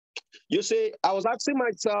You see, I was asking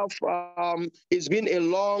myself, it's been a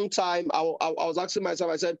long time. I was asking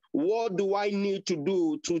myself, I said, what do I need to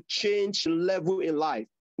do to change level in life?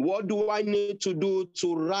 What do I need to do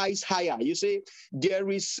to rise higher? You see, there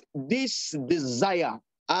is this desire.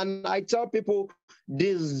 And I tell people,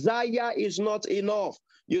 desire is not enough.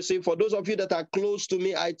 You see, for those of you that are close to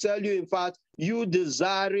me, I tell you, in fact, you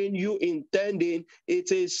desiring, you intending,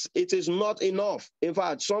 it is not enough. In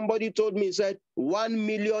fact, somebody told me, said 1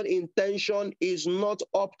 million intention is not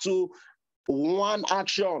up to one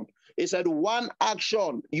action. He said, one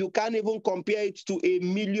action, you can't even compare it to a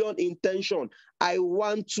million intention. I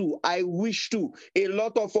want to, I wish to. A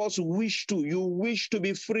lot of us wish to. You wish to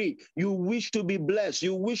be free. You wish to be blessed.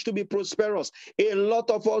 You wish to be prosperous. A lot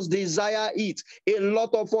of us desire it. A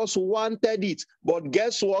lot of us wanted it. But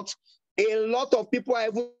guess what? A lot of people are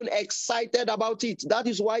even excited about it. That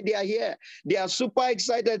is why they are here. They are super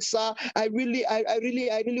excited, sir. I really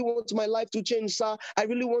want my life to change, sir. I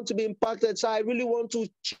really want to be impacted, sir. I really want to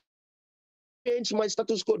change my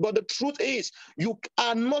status quo. But the truth is, you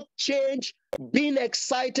cannot change being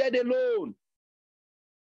excited alone.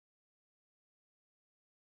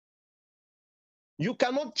 You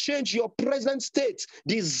cannot change your present state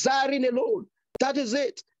desiring alone. That is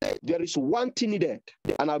it. There is one thing needed,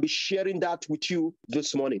 and I'll be sharing that with you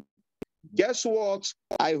this morning. Guess what?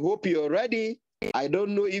 I hope you're ready. I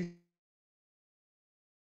don't know if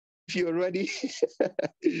you're ready,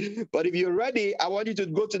 but if you're ready, I want you to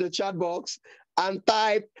go to the chat box and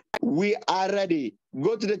type, "We are ready."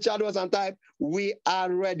 Go to the chat box and type, "We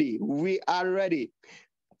are ready." We are ready.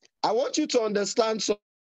 I want you to understand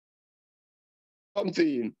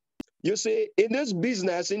something. You see, in this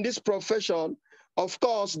business, in this profession, of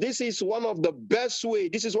course, this is one of the best way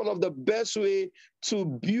to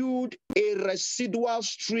build a residual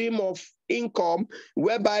stream of income,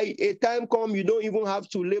 whereby a time comes you don't even have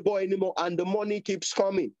to labor anymore and the money keeps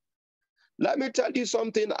coming. Let me tell you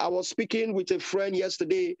something. I was speaking with a friend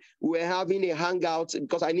yesterday. We were having a hangout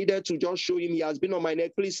because I needed to just show him. He has been on my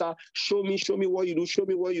neck. "Please, sir, show me what you do. Show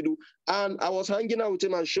me what you do." And I was hanging out with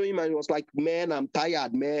him and showing him, and he was like, "Man, I'm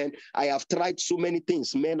tired, man. I have tried so many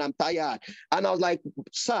things, man. I'm tired." And I was like,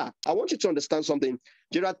 "Sir, I want you to understand something.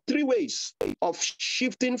 There are 3 ways of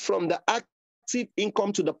shifting from the active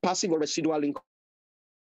income to the passive or residual income.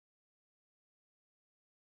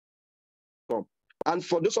 And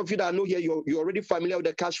for those of you that are new here, you're already familiar with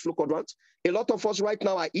the cash flow quadrant. A lot of us right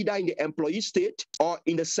now are either in the employee state or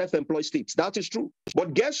in the self-employed state. That is true.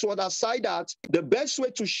 But guess what? Aside that, the best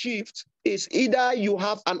way to shift is either you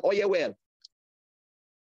have an oil well.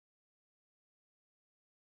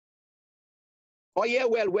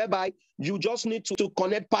 Oil well, whereby you just need to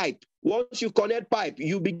connect pipe. Once you connect pipe,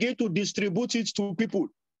 you begin to distribute it to people.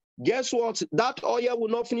 Guess what? That oil will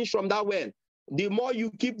not finish from that well. The more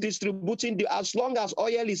you keep distributing, as long as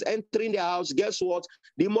oil is entering the house, guess what?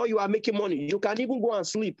 The more you are making money. You can even go and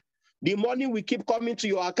sleep. The money will keep coming to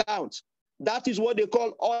your account. That is what they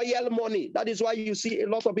call oil money. That is why you see a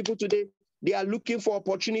lot of people today, they are looking for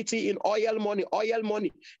opportunity in oil money, oil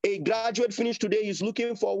money. A graduate finished today is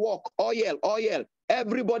looking for work, oil, oil.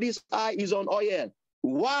 Everybody's eye is on oil.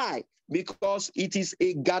 Why? Because it is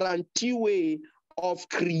a guarantee way of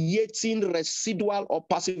creating residual or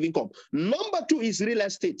passive income. Number 2 is real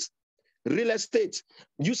estate. Real estate.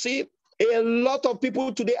 You see, a lot of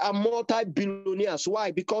people today are multi-billionaires.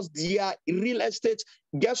 Why? Because they are real estate.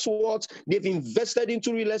 Guess what? They've invested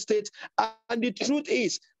into real estate. And the truth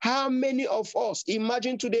is, how many of us,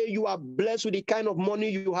 imagine today you are blessed with the kind of money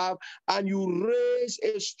you have and you raise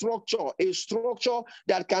a structure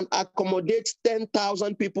that can accommodate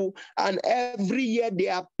 10,000 people. And every year they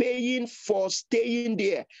are paying for staying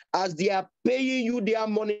there. As they are paying you their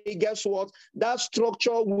money, guess what? That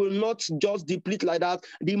structure will not just deplete like that.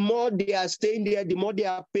 The more they are staying there, the more they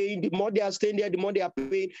are paying. The more they are staying there, the more they are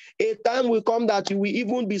paying. A time will come that you will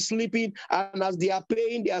even be sleeping, and as they are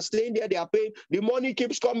paying, they are staying there, they are paying. The money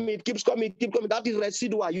keeps coming, it keeps coming, keeps coming. That is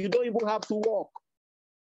residual. You don't even have to work.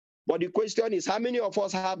 But the question is, how many of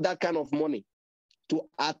us have that kind of money to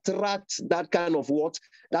attract that kind of what?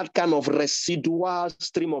 That kind of residual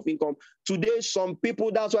stream of income. Today, some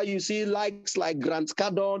people, that's why you see likes like Grant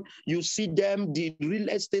Cardone, you see them, the real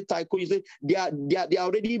estate tycoon, you see, they are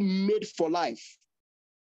already made for life.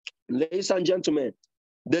 Ladies and gentlemen,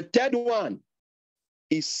 the third one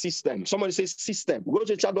is system. Somebody says system. Go to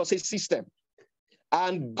the chat box, say system.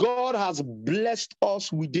 And God has blessed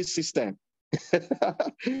us with this system.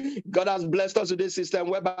 God has blessed us with this system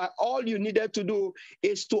whereby all you needed to do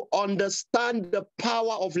is to understand the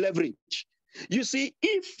power of leverage. You see,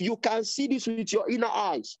 if you can see this with your inner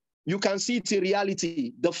eyes, You can see it in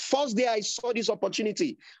reality. The first day I saw this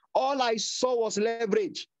opportunity, all I saw was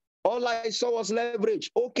leverage. All I saw was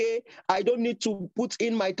leverage. Okay, I don't need to put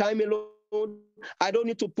in my time alone. I don't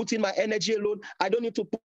need to put in my energy alone. I don't need to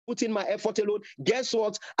put in my effort alone. Guess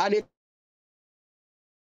what? And a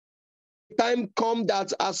time come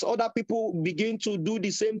that as other people begin to do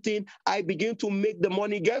the same thing, I begin to make the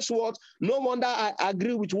money. Guess what? No wonder I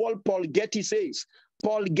agree with what Paul Getty says.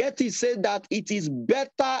 Paul Getty said that it is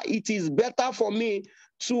better for me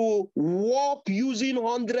to work using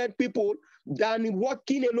 100 people than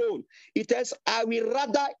working alone. It says, I will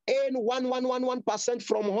rather earn 1%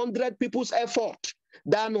 from 100 people's effort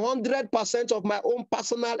than 100% of my own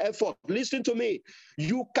personal effort. Listen to me.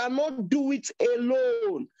 You cannot do it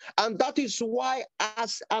alone. And that is why,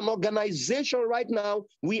 as an organization right now,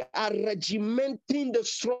 we are regimenting the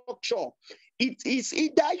structure. It is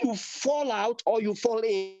either you fall out or you fall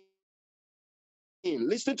in.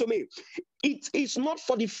 Listen to me. It is not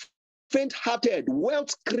for the faint-hearted.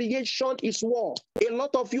 Wealth creation is war. A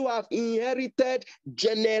lot of you have inherited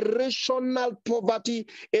generational poverty.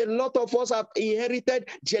 A lot of us have inherited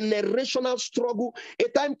generational struggle. A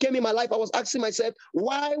time came in my life, I was asking myself,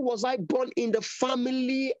 why was I born in the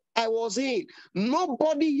family I was in?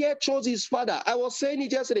 Nobody here chose his father. I was saying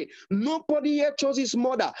it yesterday. Nobody here chose his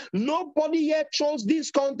mother. Nobody here chose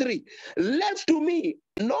this country. Left to me,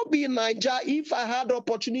 not be in Nigeria. If I had the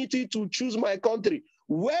opportunity to choose my country,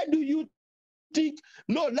 where do you think?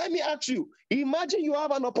 No, let me ask you. Imagine you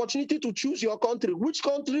have an opportunity to choose your country. Which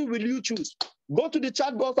country will you choose? Go to the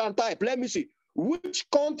chat box and type. Let me see. Which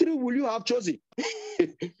country will you have chosen?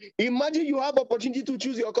 Imagine you have opportunity to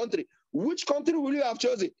choose your country. Which country will you have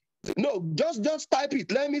chosen? No, just type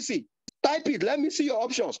it. Let me see. Type it. Let me see your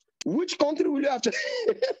options. Which country will you have chosen?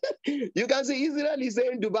 You can see Israel is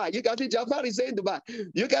saying Dubai. You can see Jafar is saying Dubai.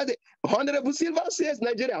 You can see Honorable Silva says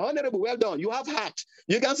Nigeria. Honorable, well done. You have heart.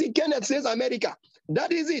 You can see Kenneth says America.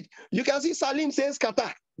 That is it. You can see Salim says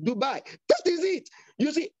Qatar, Dubai. That is it.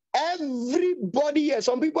 You see, everybody here.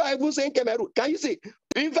 Some people are even saying Cameroon. Can you see?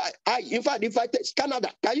 In fact, if I take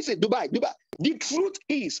Canada, can you say Dubai? The truth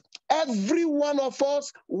is, every one of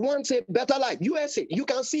us wants a better life. USA, you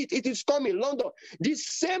can see it. It is coming. London, the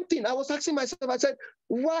same thing. I was asking myself, I said,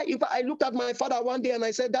 why? If I looked at my father one day and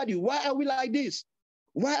I said, Daddy, why are we like this?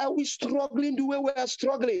 Why are we struggling the way we are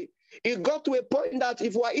struggling? It got to a point that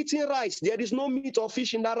if we're eating rice, there is no meat or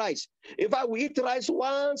fish in that rice. If we eat rice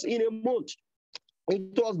once in a month, it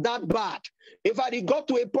was that bad. In fact, it got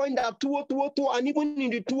to a point that tuo, and even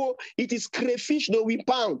in the tuo, it is crayfish that we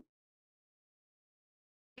pound.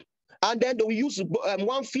 And then we use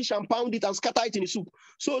one fish and pound it and scatter it in the soup.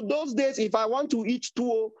 So those days, if I want to eat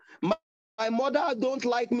tuo, my mother don't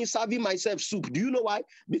like me serving myself soup. Do you know why?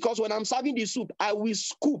 Because when I'm serving the soup, I will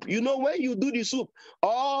scoop. You know, when you do the soup,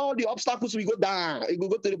 all the obstacles will go down. It will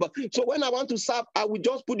go to the bottom. So when I want to serve, I will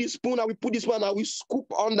just put this spoon, I will put this one, I will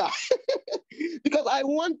scoop under. Because I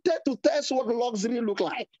wanted to test what luxury look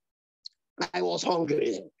like. I was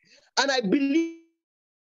hungry. And I believe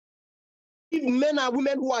men and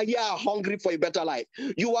women who are here are hungry for a better life.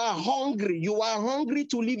 You are hungry. You are hungry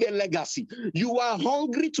to leave a legacy. You are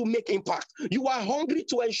hungry to make impact. You are hungry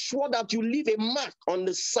to ensure that you leave a mark on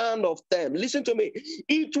the sand of time. Listen to me.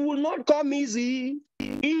 It will not come easy.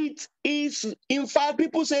 It is, in fact,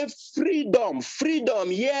 people say freedom.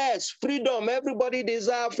 Freedom, yes, freedom. Everybody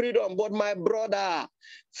deserves freedom. But my brother,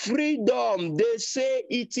 freedom, they say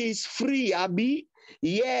it is free, Abi.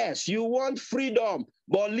 Yes, you want freedom.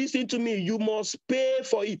 But listen to me, you must pay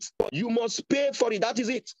for it. You must pay for it. That is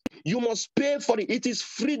it. You must pay for it. It is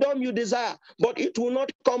freedom you desire, but it will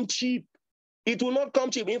not come cheap. It will not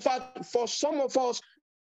come cheap. In fact, for some of us,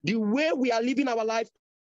 the way we are living our life,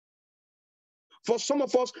 for some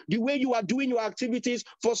of us, the way you are doing your activities,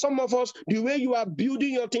 for some of us, the way you are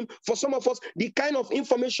building your team, for some of us, the kind of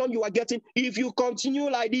information you are getting, if you continue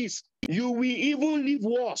like this, you will even live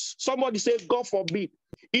worse. Somebody say, God forbid.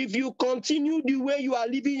 If you continue the way you are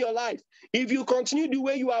living your life, if you continue the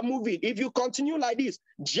way you are moving, if you continue like this,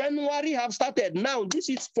 January have started. Now, this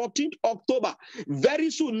is 14th October. Very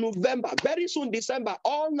soon, November. Very soon, December.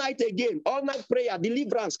 All night again. All night prayer,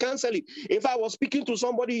 deliverance, counseling. If I was speaking to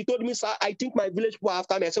somebody, he told me, sir, I think my village people are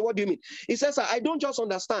after me. I said, what do you mean? He said, sir, I don't just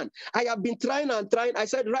understand. I have been trying and trying. I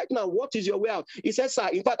said, right now, what is your way out? He said, sir,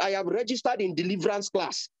 in fact, I have registered in deliverance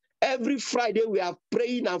class. Every Friday, we are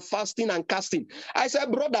praying and fasting and casting. I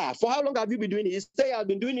said, brother, for how long have you been doing it? He said, I've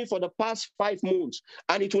been doing it for the past 5 months,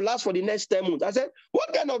 and it will last for the next 10 months. I said,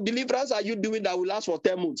 what kind of deliverance are you doing that will last for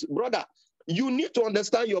 10 months? Brother, you need to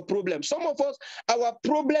understand your problem. Some of us, our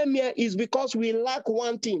problem here is because we lack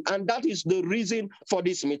one thing, and that is the reason for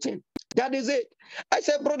this meeting. That is it. I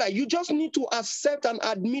said, brother, you just need to accept and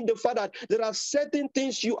admit the fact that there are certain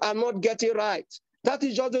things you are not getting right. That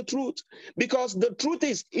is just the truth. Because the truth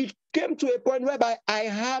is, it came to a point whereby I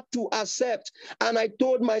had to accept, and I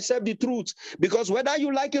told myself the truth. Because whether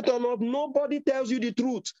you like it or not, nobody tells you the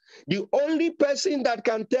truth. The only person that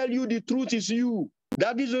can tell you the truth is you.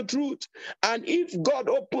 That is the truth. And if God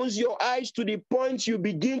opens your eyes to the point you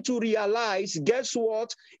begin to realize, guess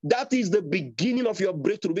what? That is the beginning of your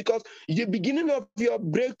breakthrough, because the beginning of your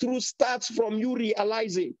breakthrough starts from you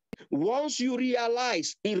realizing. Once you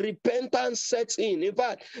realize, repentance sets in. In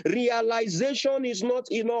fact, realization is not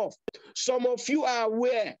enough. Some of you are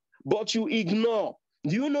aware, but you ignore.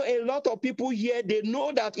 Do you know a lot of people here, they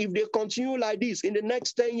know that if they continue like this in the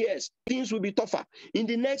next 10 years, things will be tougher. In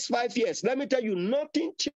the next 5 years, let me tell you,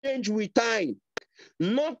 nothing change with time.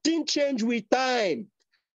 Nothing change with time.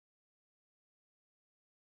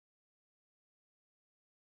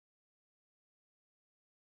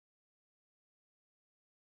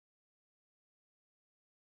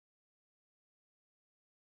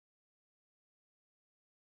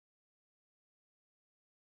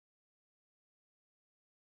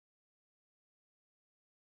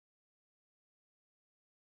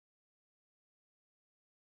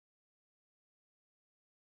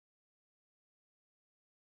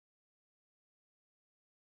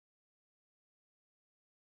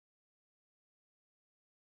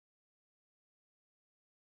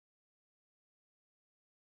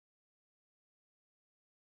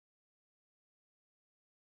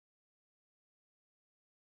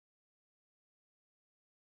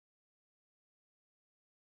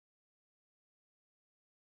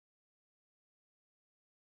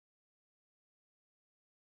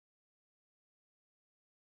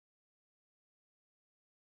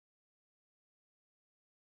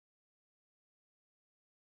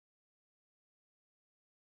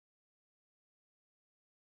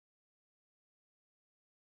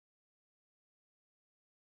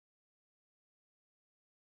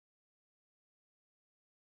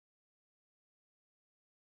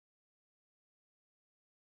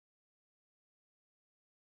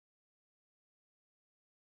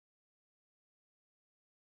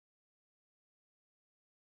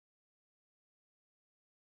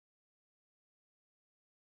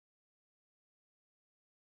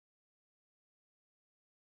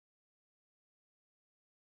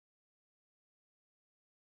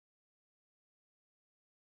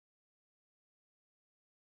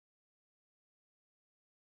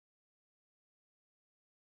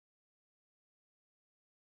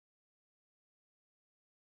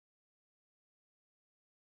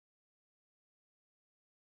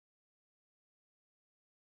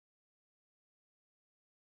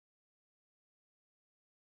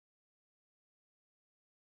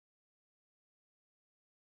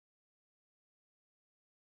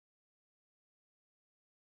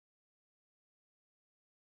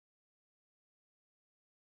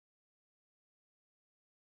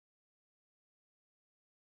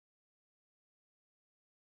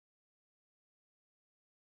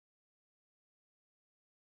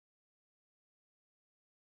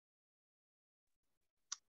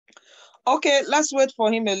 Okay, let's wait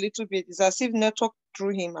for him a little bit. It's as if network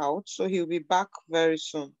threw him out, so he'll be back very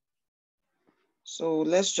soon. So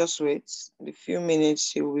let's just wait a few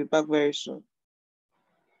minutes. He will be back very soon.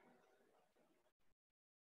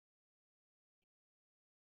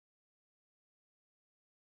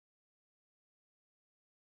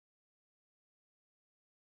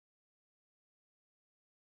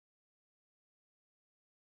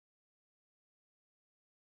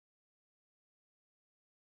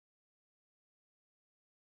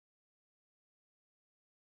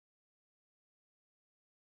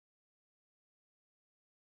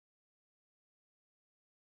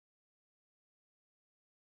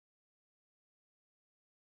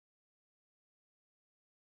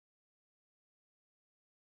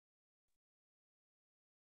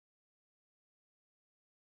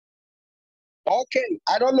 Okay,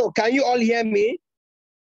 I don't know. Can you all hear me?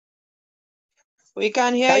 We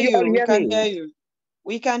can hear Can you all you. We hear can me? hear you.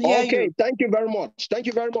 We can hear Okay, you. thank you very much. Thank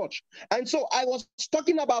you very much. And so I was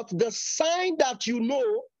talking about the sign that you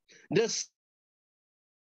know, the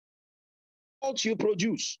result you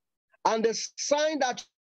produce, and the sign that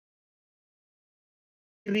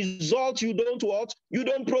result you don't what? You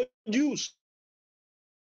don't produce.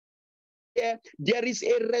 There is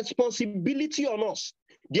a responsibility on us.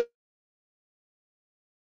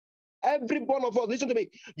 Every one of us, listen to me,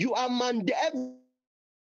 you are mandated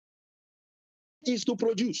is to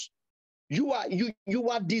produce. You are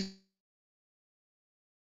this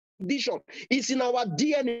condition. It's in our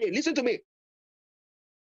DNA. Listen to me.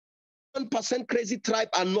 1% crazy tribe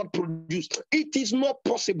and not produce. It is not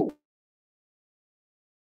possible.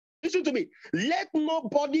 Listen to me. Let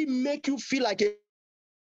nobody make you feel like a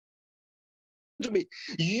to me.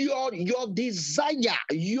 Your desire,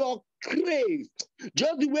 your crave,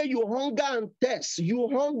 just the way you hunger and thirst, you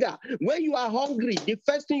hunger. When you are hungry, the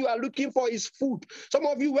first thing you are looking for is food. Some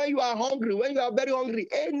of you, when you are hungry, when you are very hungry,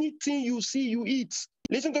 anything you see, you eat.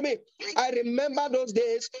 Listen to me. I remember those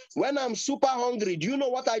days when I'm super hungry. Do you know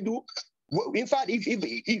what I do? In fact,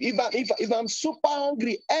 if I'm super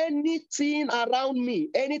hungry, anything around me,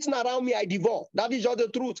 I devour. That is just the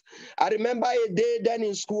truth. I remember a day then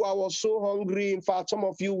in school, I was so hungry. In fact, some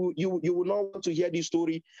of you will not want to hear this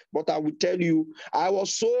story, but I will tell you, I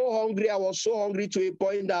was so hungry. I was so hungry to a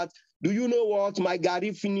point that, do you know what? My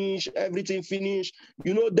garri finished, everything finished.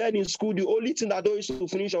 You know, then in school, the only thing that I used to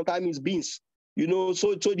finish on time is beans. You know,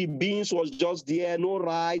 so the beans was just there, no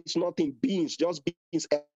rice, nothing, beans, just beans.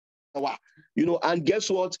 You know, and guess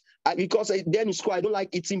what? Because then in school, I don't like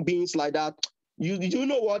eating beans like that. You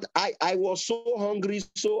know what? I was so hungry,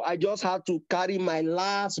 so I just had to carry my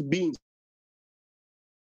last beans.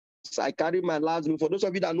 I carried my last beans. For those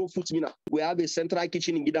of you that know Footmina, we have a central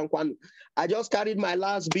kitchen in Gidankwanu. I just carried my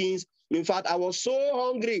last beans. In fact, I was so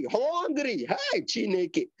hungry. Hey,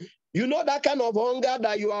 Chineke. You know that kind of hunger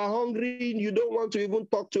that you are hungry, you don't want to even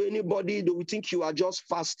talk to anybody. They will think you are just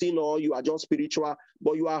fasting or you are just spiritual,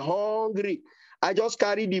 but you are hungry. I just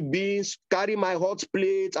carried the beans, carry my hot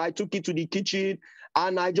plate. I took it to the kitchen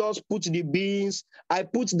and I just put the beans. I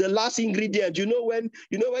put the last ingredient. You know when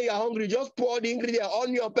you're hungry, just pour the ingredient,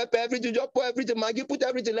 onion, pepper, everything, just pour everything, Maggi, put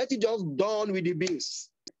everything, let it just dawn with the beans.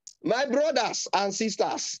 My brothers and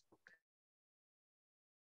sisters,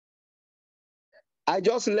 I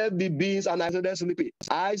just left the beans and I started sleeping.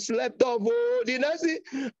 I slept off. Oh, the next thing,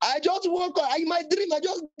 I just woke up. In my dream, I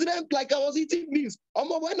just dreamt like I was eating beans.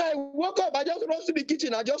 When I woke up, I just rushed to the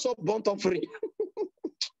kitchen. I just saw burnt offering.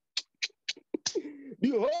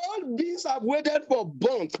 The whole beans have waited for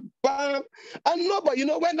burnt. Bam. And nobody, you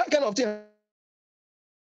know, when that kind of thing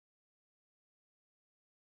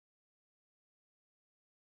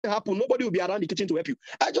happen, nobody will be around the kitchen to help you.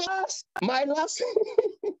 I just my last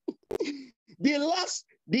the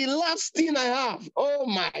last thing I have. Oh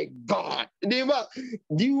my God.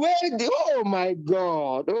 Oh my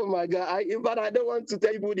God. But I don't want to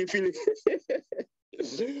tell you the feeling.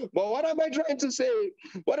 But what am I trying to say?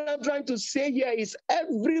 What I'm trying to say here is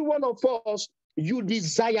every one of us, you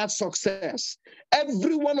desire success.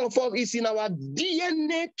 Every one of us is in our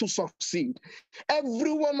DNA to succeed.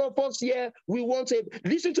 Every one of us here, we want to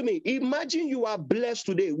listen to me. Imagine you are blessed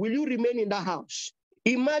today. Will you remain in that house?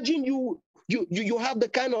 Imagine you have the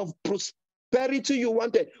kind of prosperity you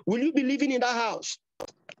wanted. Will you be living in that house?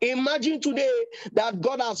 Imagine today that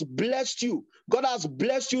God has blessed you. God has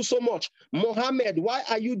blessed you so much. Mohammed, why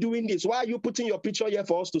are you doing this? Why are you putting your picture here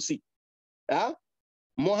for us to see? Huh?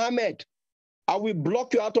 Mohammed, I will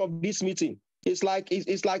block you out of this meeting. It's like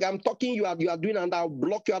I'm talking, you are doing, and I'll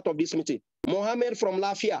block you out of this meeting. Mohammed from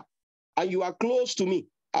Lafia, and you are close to me.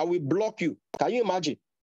 I will block you. Can you imagine?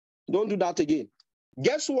 Don't do that again.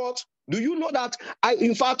 Guess what? Do you know that I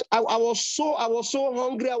was so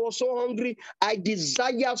hungry. I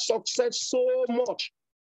desire success so much.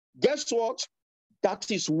 Guess what? That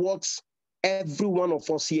is what every one of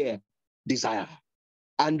us here desire.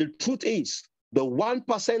 And the truth is, the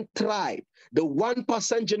 1% tribe, the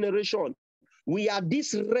 1% generation, we are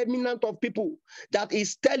this remnant of people that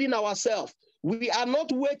is telling ourselves, we are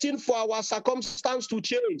not waiting for our circumstance to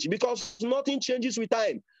change because nothing changes with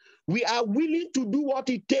time. We are willing to do what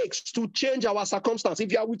it takes to change our circumstance.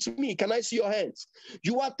 If you are with me, can I see your hands?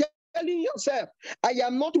 You are telling yourself, I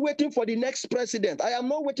am not waiting for the next president. I am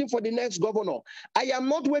not waiting for the next governor. I am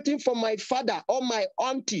not waiting for my father or my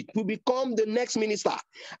auntie to become the next minister.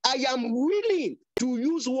 I am willing to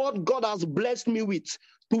use what God has blessed me with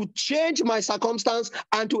to change my circumstance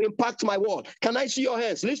and to impact my world. Can I see your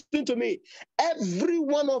hands? Listen to me. Every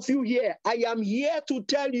one of you here, I am here to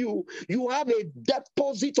tell you, you have a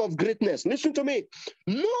deposit of greatness. Listen to me.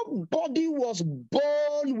 Nobody was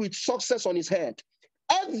born with success on his head.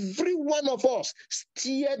 Every one of us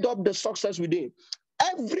stirred up the success within.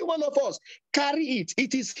 Every one of us carry it.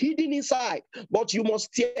 It is hidden inside, but you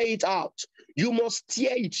must tear it out. You must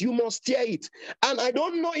tear it. You must tear it. And I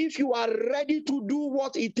don't know if you are ready to do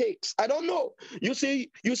what it takes. I don't know. You see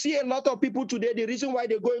a lot of people today, the reason why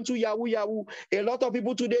they go into Yahoo. A lot of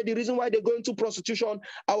people today, the reason why they go into prostitution.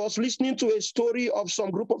 I was listening to a story of some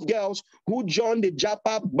group of girls who joined the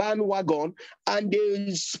Japa bandwagon and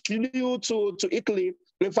they flew to Italy.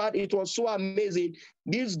 In fact, it was so amazing.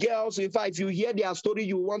 These girls, in fact, if you hear their story,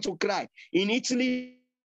 you want to cry. In Italy,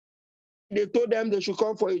 they told them they should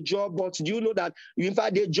come for a job, but do you know that, in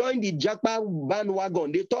fact, they joined the Japa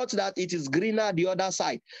bandwagon. They thought that it is greener the other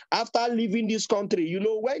side. After leaving this country,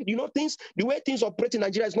 things, the way things operate in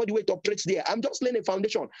Nigeria is not the way it operates there. I'm just laying a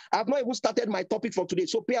foundation. I've not even started my topic for today,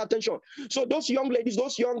 so pay attention. So those young ladies,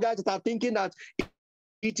 those young guys that are thinking that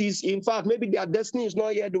it is, in fact, maybe their destiny is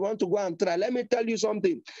not yet, they want to go and try. Let me tell you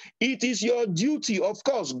something. It is your duty. Of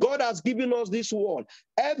course, God has given us this world.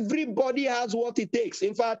 Everybody has what it takes.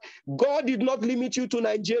 In fact, God did not limit you to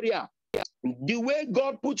Nigeria. The way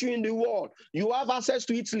God put you in the world, you have access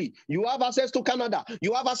to Italy, you have access to Canada,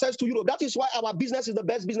 you have access to Europe. That is why our business is the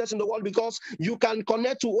best business in the world, because you can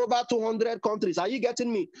connect to over 200 countries. Are you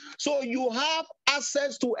getting me? So you have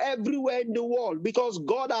access to everywhere in the world because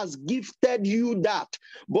God has gifted you that.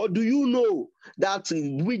 But do you know that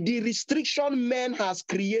with the restriction man has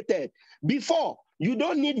created, before, you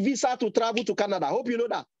don't need visa to travel to Canada? I hope you know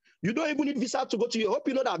that. You don't even need visa to go to Europe. Hope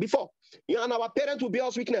you know that before. And our parents will be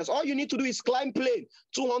us witness. All you need to do is climb plane,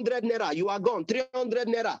 200 naira, you are gone. 300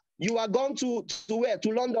 naira, you are gone to where? To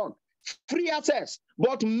London. Free access.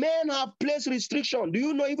 But men have placed restriction. Do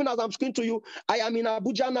you know, even as I'm speaking to you, I am in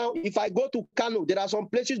Abuja now. If I go to Kano, there are some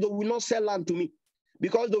places that will not sell land to me,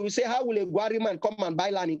 because they will say, how will a Gwari man come and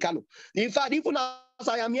buy land in Kano? In fact, even as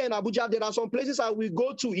I am here in Abuja, there are some places I will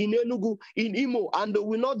go to in Enugu, in Imo, and they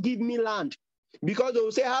will not give me land. Because they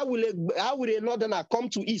will say, how will a northerner come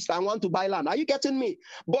to East and want to buy land? Are you getting me?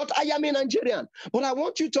 But I am a Nigerian. But I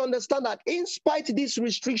want you to understand that in spite of this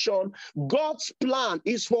restriction, God's plan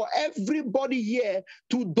is for everybody here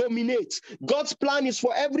to dominate. God's plan is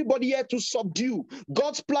for everybody here to subdue.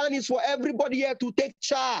 God's plan is for everybody here to take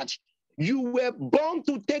charge. You were born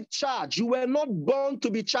to take charge. You were not born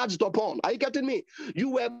to be charged upon. Are you getting me?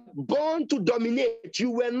 You were born to dominate.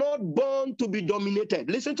 You were not born to be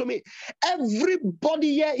dominated. Listen to me.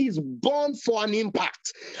 Everybody here is born for an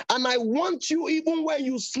impact. And I want you, even when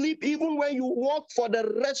you sleep, even when you work for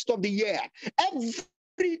the rest of the year,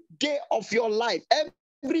 every day of your life,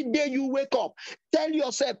 every day you wake up, tell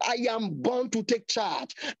yourself, I am born to take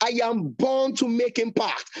charge. I am born to make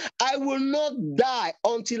impact. I will not die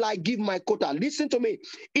until I give my quota. Listen to me.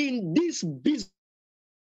 In this business,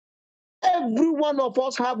 every one of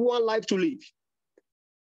us have one life to live.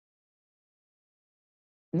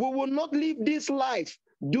 We will not live this life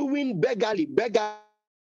doing beggarly.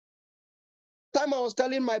 Time I was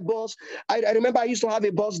telling my boss, I remember I used to have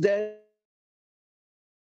a boss there.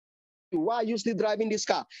 Why are you still driving this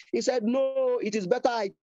car? He said, no, it is better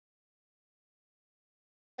I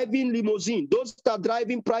driving limousine. Those that are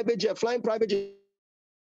driving private jet, flying private jet.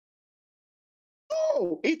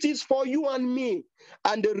 No, it is for you and me.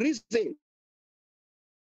 And the reason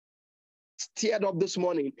stirred up this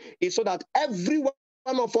morning is so that every one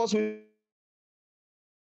of us will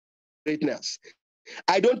greatness.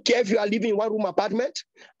 I don't care if you are living in one-room apartment.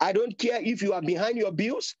 I don't care if you are behind your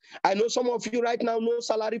bills. I know some of you right now, no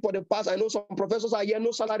salary for the past. I know some professors are here,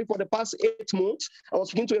 no salary for the past 8 months. I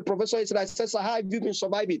was speaking to a professor. He said, I said, sir, how have you been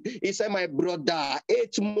surviving? He said, my brother,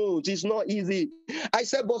 8 months is not easy. I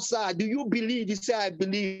said, but sir, do you believe? He said, I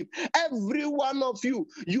believe. Every one of you,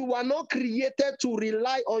 you are not created to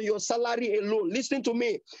rely on your salary alone. Listen to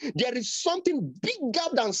me. There is something bigger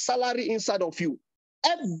than salary inside of you.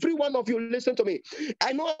 Every one of you, listen to me.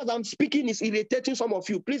 I know as I'm speaking, it's irritating some of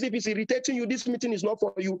you. Please, if it's irritating you, this meeting is not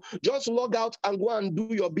for you. Just log out and go and do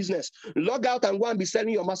your business. Log out and go and be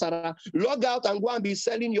selling your masara. Log out and go and be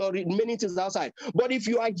selling your remaining things outside. But if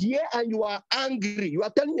you are here and you are angry, you are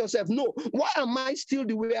telling yourself, no, why am I still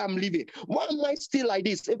the way I'm living? Why am I still like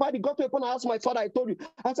this? If I got to a point, I asked my father, I told you,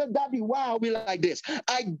 I said, Daddy, why are we like this?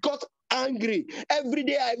 I got angry. Every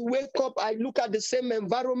day I wake up, I look at the same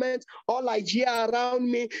environment. All I hear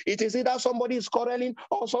around me, it is either somebody is quarreling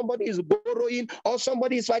or somebody is borrowing or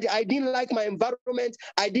somebody is fighting. I didn't like my environment.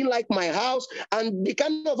 I didn't like my house. And the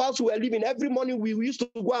kind of house we were living, every morning we used to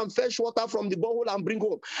go and fetch water from the borehole and bring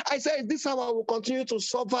home. I said, this is how I will continue to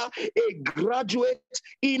suffer a graduate.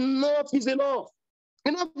 Enough is enough.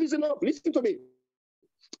 Enough is enough. Listen to me.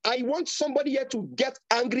 I want somebody here to get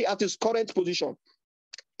angry at his current position,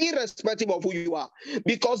 irrespective of who you are,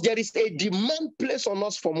 because there is a demand placed on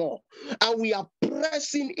us for more, and we are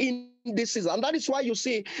pressing in this season. And that is why you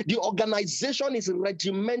see the organization is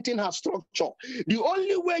regimenting her structure. The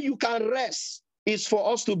only way you can rest is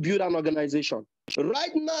for us to build an organization.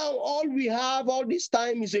 Right now, all we have all this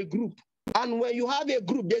time is a group. And when you have a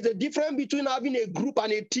group, there's a difference between having a group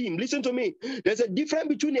and a team. Listen to me. There's a difference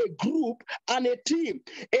between a group and a team.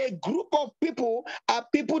 A group of people are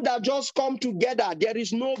people that just come together. There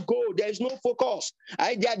is no goal. There is no focus.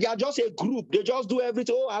 They are just a group. They just do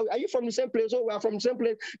everything. Oh, are you from the same place? Oh, we are from the same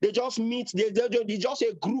place. They just meet. They're just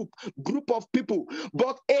a group of people.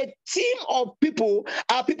 But a team of people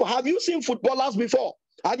are people. Have you seen footballers before?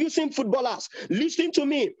 Have you seen footballers? Listen to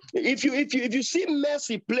me. If you see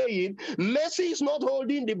Messi playing, Messi is not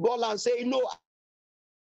holding the ball and saying, no,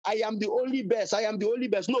 I am the only best. I am the only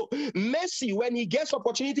best. No, Messi, when he gets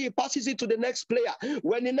opportunity, he passes it to the next player.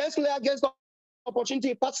 When the next player gets the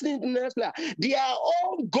opportunity, passing the next player. They are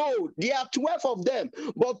all gold. There are 12 of them,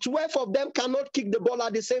 but 12 of them cannot kick the ball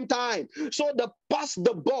at the same time. So they pass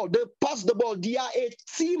the ball. They are a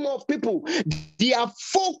team of people. Their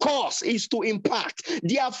focus is to impact.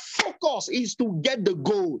 Their focus is to get the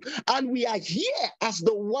goal. And we are here as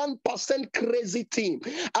the 1% crazy team.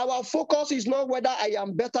 Our focus is not whether I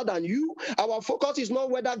am better than you. Our focus is not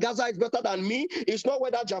whether Gaza is better than me. It's not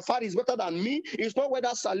whether Jafar is better than me. It's not whether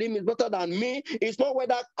Salim is better than me. It's not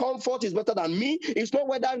whether Comfort is better than me. It's not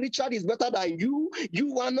whether Richard is better than you.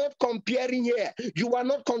 You are not comparing here. You are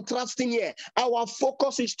not contrasting here. Our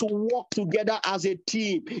focus is to work together as a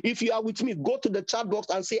team. If you are with me, go to the chat box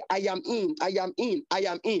and say, I am in, I am in, I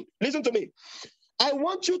am in. Listen to me. I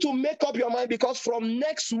want you to make up your mind, because from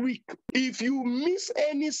next week, if you miss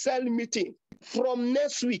any cell meeting, from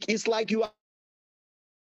next week, it's like you are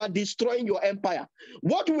destroying your empire.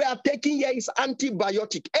 What we are taking here is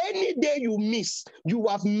antibiotic. Any day you miss, you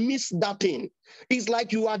have missed that thing. It's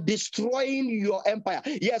like you are destroying your empire.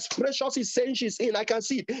 Yes, Precious is saying she's in. I can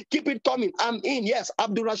see it. Keep it coming. I'm in. Yes,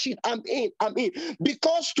 Abdul Rashid, I'm in. I'm in.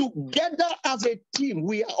 Because together as a team,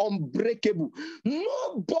 we are unbreakable.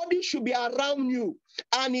 Nobody should be around you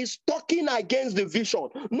and is talking against the vision.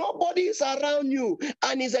 Nobody is around you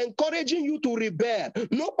and is encouraging you to rebel.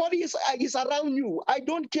 Nobody is around you. I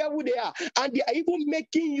don't care who they are. And they are even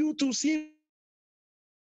making you to see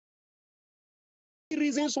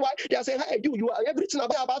reasons why they are saying, hey, you are everything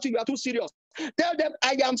about you are too serious. Tell them,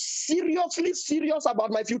 I am seriously serious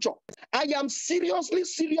about my future. I am seriously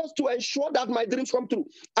serious to ensure that my dreams come true.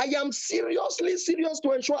 I am seriously serious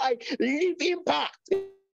to ensure I leave impact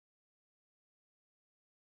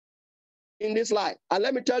in this life. And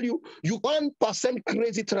let me tell you, you 1%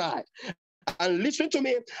 crazy tribe. And listen to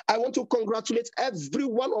me, I want to congratulate every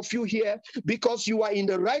one of you here, because you are in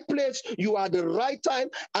the right place, you are at the right time,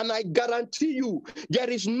 and I guarantee you, there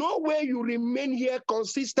is no way you remain here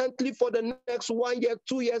consistently for the next 1 year,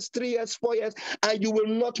 2 years, 3 years, 4 years, and you will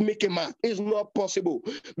not make a mark. It's not possible.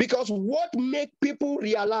 Because what makes people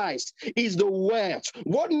realize is the words.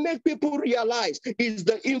 What makes people realize is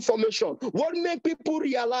the information. What makes people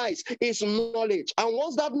realize is knowledge. And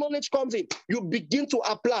once that knowledge comes in, you begin to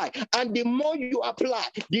apply. And the more you apply,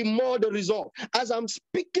 the more the result. As I'm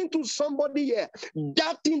speaking to somebody here,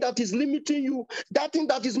 that thing that is limiting you, that thing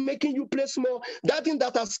that is making you play small, that thing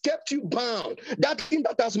that has kept you bound, that thing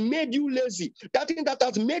that has made you lazy, that thing that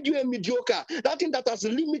has made you a mediocre, that thing that has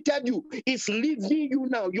limited you is leaving you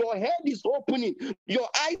now. Your head is opening, your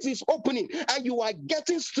eyes is opening, and you are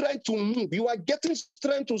getting strength to move. You are getting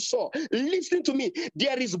strength to soar. Listen to me.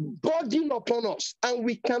 There is burden upon us, and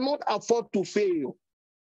we cannot afford to fail.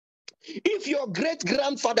 If your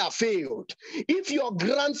great-grandfather failed, if your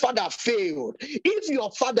grandfather failed, if your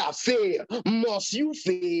father failed, must you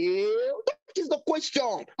fail? That is the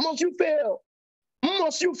question. Must you fail?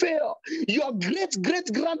 Must you fail? Your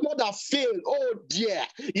great-great-grandmother failed, oh dear.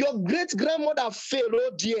 Your great-grandmother failed,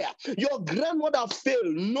 oh dear. Your grandmother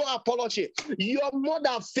failed, no apology. Your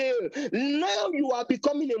mother failed. Now you are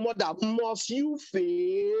becoming a mother. Must you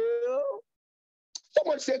fail?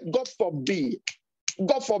 Someone said, God forbid.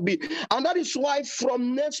 God forbid. And that is why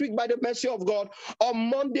from next week, by the mercy of God, on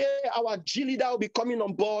Monday, our G leader will be coming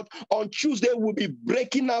on board. On Tuesday, we'll be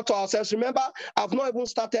breaking out ourselves. Remember, I've not even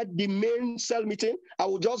started the main cell meeting. I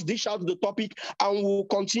will just dish out the topic and we'll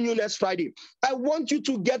continue next Friday. I want you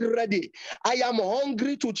to get ready. I am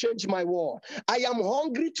hungry to change my world. I am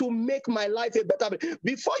hungry to make my life a better place.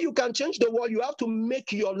 Before you can change the world, you have to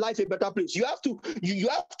make your life a better place. You have to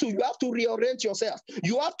reorient yourself.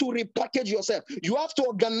 You have to repackage yourself. You have to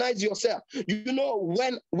organize yourself. You know,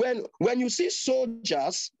 when you see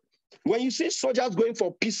soldiers, going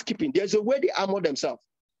for peacekeeping, there's a way they armor themselves.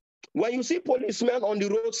 When you see policemen on the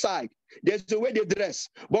roadside, there's a way they dress.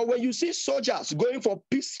 But when you see soldiers going for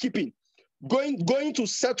peacekeeping, going to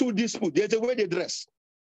settle dispute, there's a way they dress.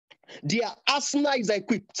 Their arsenal is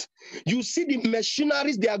equipped. You see the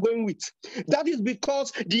machineries they are going with. That is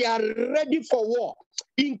because they are ready for war.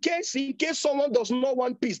 In case someone does not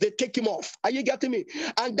want peace, they take him off. Are you getting me?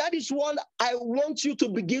 And that is what I want you to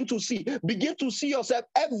begin to see. Begin to see yourself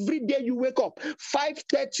every day you wake up.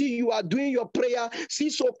 5:30, you are doing your prayer.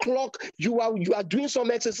 6 o'clock, you are doing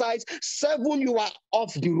some exercise. 7, you are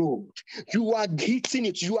off the road. You are hitting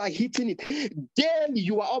it. You are hitting it. Then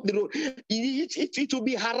you are off the road. It will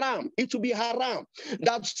be haram. It will be haram.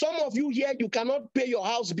 That some of you here, you cannot pay your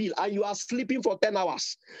house bill and you are sleeping for 10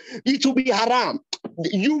 hours. It will be haram.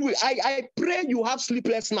 I pray you have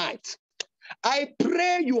sleepless nights. I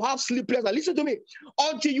pray you have sleepless nights. Listen to me.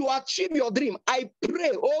 Until you achieve your dream, I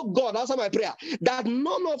pray, oh God, answer my prayer, that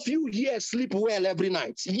none of you here sleep well every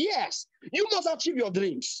night. Yes, you must achieve your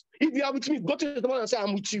dreams. If you are with me, go to the one and say,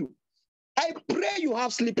 I'm with you. I pray you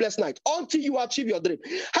have sleepless nights until you achieve your dream.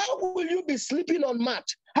 How will you be sleeping on mat?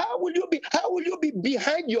 How will you be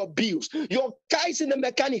behind your bills? Your car is in the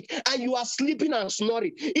mechanic and you are sleeping and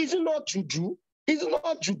snoring. Is it not juju? Is it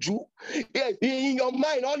not juju? Yeah, in your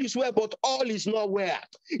mind, all is well, but all is not well.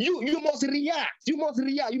 You must react. You must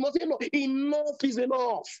react. You must say, no, enough is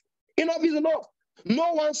enough. Enough is enough.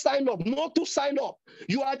 No one sign up, no two sign up.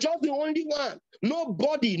 You are just the only one.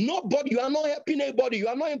 Nobody. You are not helping anybody. You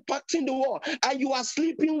are not impacting the world. And you are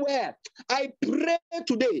sleeping well. I pray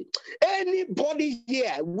today, anybody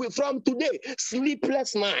here from today,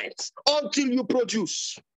 sleepless nights until you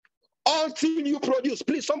produce. Until you produce.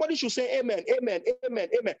 Please, somebody should say amen, amen, amen,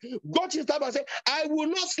 amen. God is time and say, I will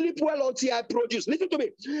not sleep well until I produce. Listen to me.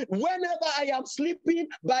 Whenever I am sleeping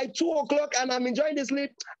by 2 o'clock and I'm enjoying the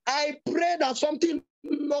sleep, I pray that something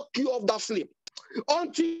knock you off that sleep.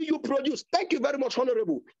 Until you produce. Thank you very much,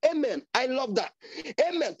 Honorable. Amen. I love that.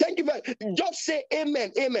 Amen. Thank you very much. Just say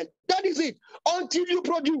amen, amen. That is it. Until you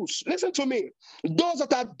produce. Listen to me. Those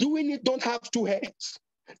that are doing it don't have 2 heads.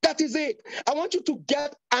 That is it. I want you to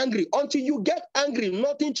get angry. Until you get angry,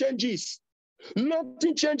 nothing changes.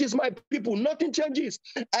 Nothing changes, my people. Nothing changes.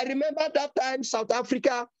 I remember that time, South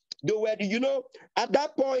Africa, they were, at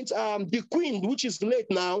that point, the queen, which is late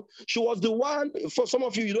now, she was the one, for some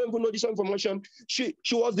of you, you don't even know this information, she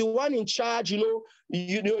was the one in charge,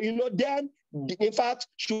 then, in fact,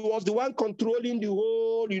 she was the one controlling the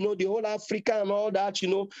whole, the whole Africa and all that,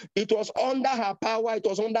 it was under her power, it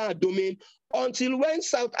was under her domain, until when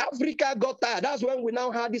South Africa got tired. That's when we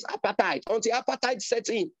now had this apartheid, until apartheid set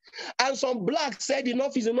in. And some blacks said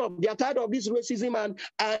enough is enough. They are tired of this racism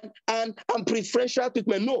and preferential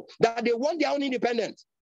treatment. No, that they want their own independence.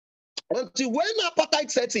 Until when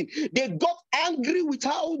apartheid set in, they got angry with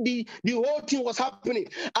how the whole thing was happening.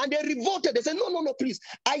 And they revolted. They said, no, please.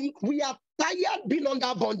 We are tired being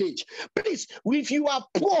under bondage. Please, if you are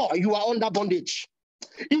poor, you are under bondage.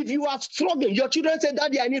 If you are struggling, your children say,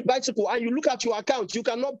 Daddy, I need bicycle, and you look at your account, you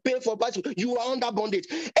cannot pay for bicycle, you are under bondage.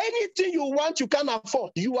 Anything you want, you can't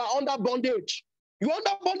afford, you are under bondage. You are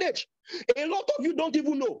under bondage. A lot of you don't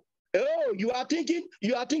even know. Oh, you are thinking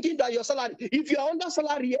that your salary, if you are under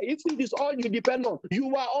salary, if it is all you depend on,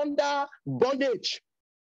 you are under bondage.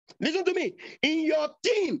 Listen to me. In your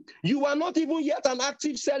team, you are not even yet an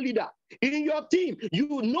active cell leader. In your team,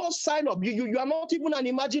 you no sign up. You are not even an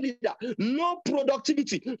emerging leader. No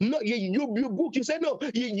productivity. No, you book. You say no.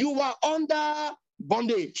 You are under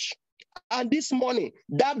bondage. And this morning,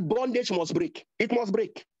 that bondage must break. It must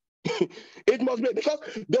break. It must break, because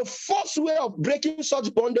the first way of breaking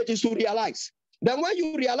such bondage is to realize. Then when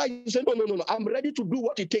you realize, you say, no, I'm ready to do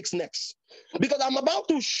what it takes next. Because I'm about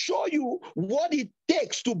to show you what it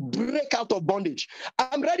takes to break out of bondage.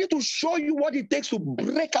 I'm ready to show you what it takes to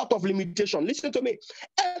break out of limitation. Listen to me.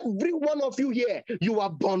 Every one of you here, you are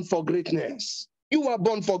born for greatness. You are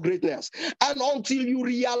born for greatness. And until you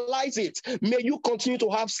realize it, may you continue to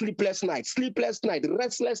have sleepless nights,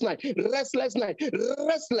 restless night.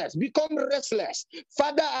 Become restless.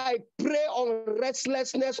 Father, I pray on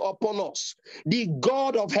restlessness upon us. The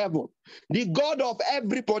God of heaven, the God of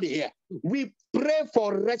everybody here, we pray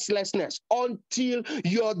for restlessness until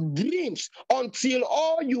your dreams, until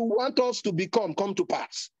all you want us to become come to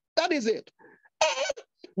pass. That is it.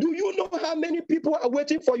 Do you know how many people are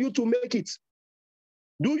waiting for you to make it?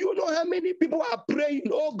 Do you know how many people are praying,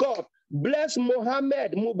 oh God, bless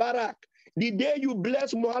Mohammed Mubarak. The day you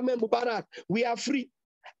bless Mohammed Mubarak, we are free.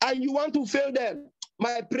 And you want to fail them.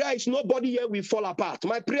 My prayer is nobody here will fall apart.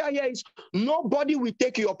 My prayer here is nobody will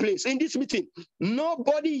take your place. In this meeting,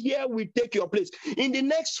 nobody here will take your place. In the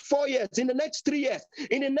next 4 years, in the next 3 years,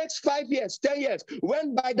 in the next 5 years, 10 years,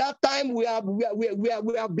 when by that time we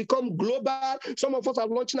have become global, some of us are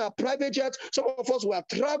launching our private jets, some of us were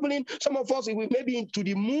traveling, some of us will maybe into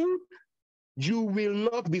the moon, you will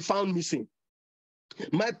not be found missing.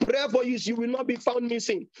 My prayer for you is you will not be found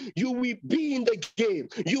missing. You will be in the game.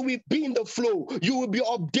 You will be in the flow. You will be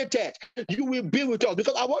updated. You will be with us.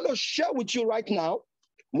 Because I want to share with you right now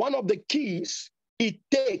one of the keys it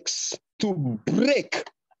takes to break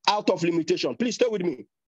out of limitation. Please stay with me.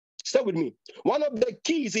 Stay with me. One of the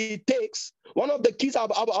keys it takes,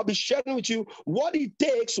 I'll be sharing with you what it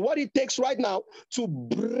takes right now to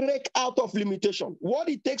break out of limitation. What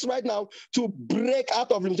it takes right now to break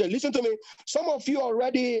out of limitation. Listen to me. Some of you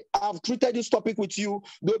already have treated this topic with you.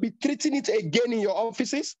 They'll be treating it again in your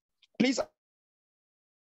offices. Please,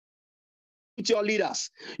 with your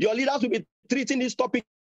leaders. Your leaders will be treating this topic.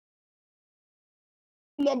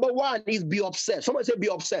 Number one is be obsessed. Somebody say be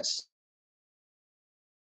obsessed.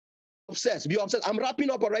 Be obsessed. I'm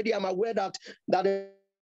wrapping up already. I'm aware that I'm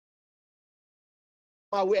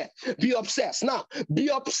aware. Be obsessed. Now, be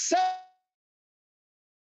obsessed.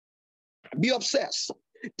 Be obsessed.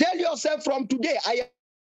 Tell yourself from today,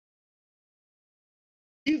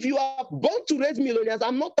 if you are born to raise millionaires,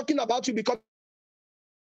 I'm not talking about you because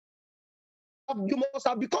you must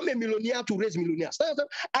have become a millionaire to raise millionaires.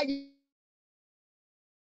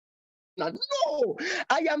 No,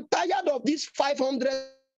 I am tired of this 500.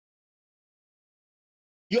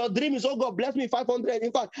 Your dream is, oh God, bless me 500.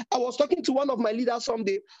 In fact, I was talking to one of my leaders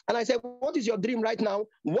someday, and I said, what is your dream right now?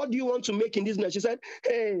 What do you want to make in this business? She said,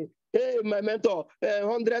 hey, my mentor,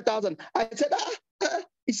 100,000. I said,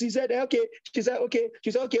 She said, okay. She said, okay,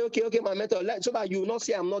 my mentor, so that you will not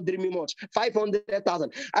say I'm not dreaming much.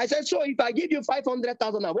 500,000. I said, so if I give you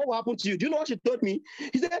 500,000 now, what will happen to you? Do you know what she told me?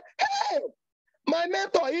 He said, hey, my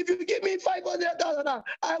mentor, if you give me 500,000 now,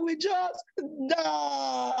 I will just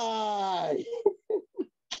die.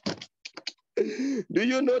 Do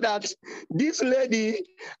you know that this lady,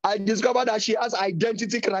 I discovered that she has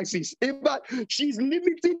identity crisis. In fact, she's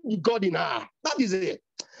limiting God in her. That is it.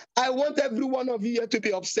 I want every one of you here to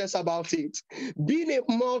be obsessed about it. Being a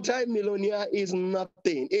multi-millionaire is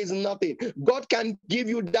nothing. Is nothing. God can give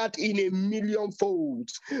you that in a million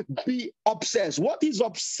folds. Be obsessed. What is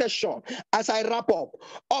obsession? As I wrap up,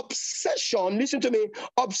 obsession, listen to me,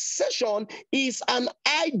 obsession is an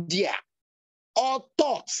idea or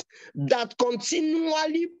thoughts that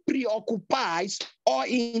continually preoccupies or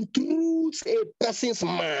intrudes a person's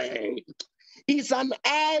mind. It's an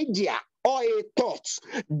idea or a thought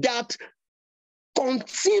that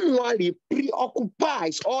continually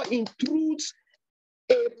preoccupies or intrudes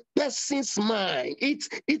a person's mind.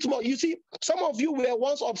 It's more, you see, some of you were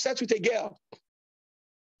once obsessed with a girl.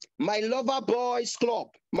 My lover boys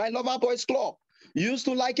club. You used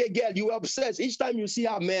to like a girl, you were obsessed. Each time you see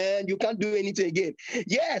her, man, you can't do anything again.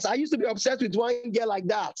 Yes, I used to be obsessed with one girl like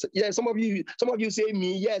that. Yeah, some of you say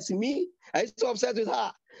me. Yes, me. I used to be obsessed with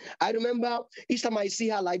her. I remember each time I see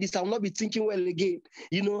her like this, I'll not be thinking well again.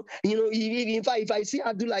 In fact, if I see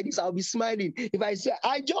her do like this, I'll be smiling. If I say,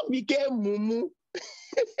 I just became mumu.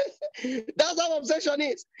 That's how obsession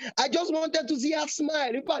is. I just wanted to see her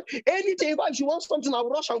smile. In fact, anything, if she wants something, I will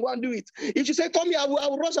rush and go and do it. If she say, come here, I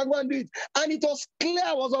will rush and go and do it. And it was clear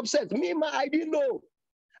I was obsessed. I didn't know.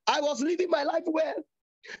 I was living my life well.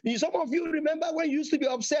 Some of you remember when you used to be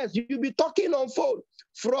obsessed, you'd be talking on phone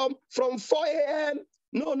from 4 a.m.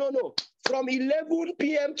 No. From 11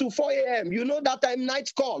 p.m. to 4 a.m. You know that time,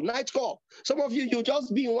 night call. Some of you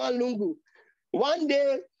just be in one lungu. One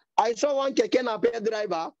day, I saw one keke napep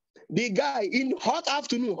driver. The guy in hot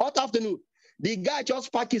afternoon, the guy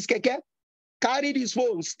just parked his keke, carried his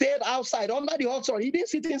phone, stayed outside under the hot sun. He didn't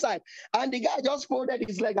sit inside. And the guy just folded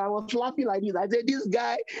his leg. I was laughing like this. I said, this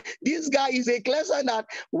guy is a clear sign that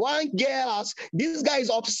one girl, this guy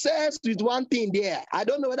is obsessed with one thing there. I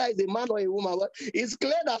don't know whether it's a man or a woman, but it's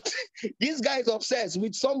clear that this guy is obsessed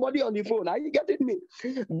with somebody on the phone. Are you getting me?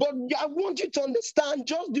 But I want you to understand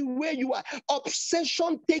just the way you are.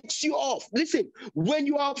 Obsession takes you off. Listen, when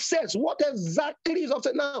you are obsessed, what exactly is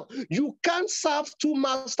obsessed? Now, you can't serve two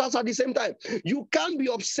masters at the same time. You can't be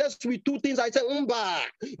obsessed with two things. I say,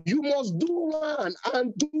 you must do one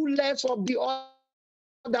and do less of the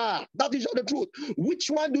other. That is the truth. Which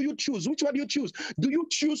one do you choose? Do you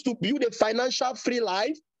choose to build a financial free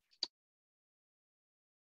life?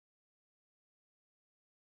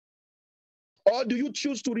 Or do you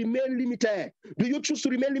choose to remain limited? Do you choose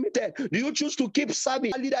to keep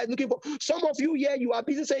serving? Leader is looking for. Some of you here, you are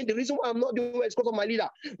busy saying the reason why I'm not doing well is because of my leader.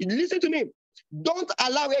 Listen to me. Don't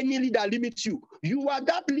allow any leader limit you. You are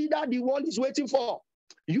that leader the world is waiting for.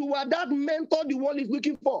 You are that mentor the world is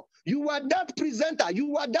looking for. You are that presenter.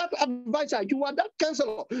 You are that advisor. You are that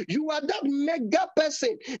counselor. You are that mega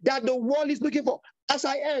person that the world is looking for. As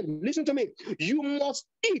I end, listen to me. You must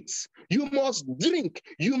eat. You must drink.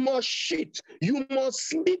 You must shit. You must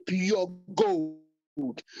sleep your goal.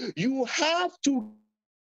 You have to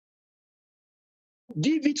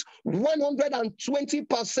give it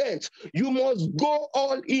 120%. You must go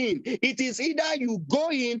all in. It is either you go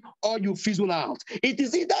in or you fizzle out. It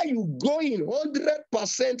is either you go in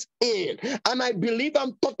 100% in. And I believe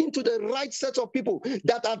I'm talking to the right set of people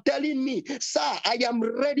that are telling me, sir, I am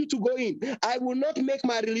ready to go in. I will not make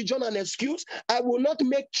my religion an excuse. I will not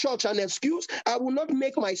make church an excuse. I will not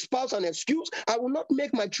make my spouse an excuse. I will not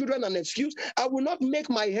make my children an excuse. I will not make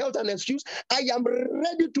my health an excuse. I am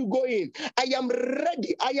ready to go in. I am ready.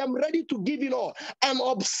 I am ready to give it all. An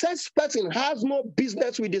obsessed person has no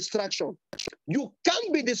business with distraction. You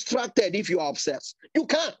can't be distracted if you are obsessed. You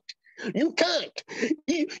can't. You can't.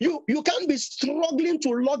 You can't be struggling to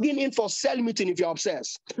logging in for cell meeting if you're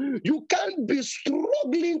obsessed. You can't be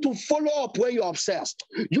struggling to follow up when you're obsessed.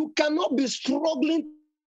 You cannot be struggling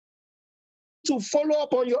to follow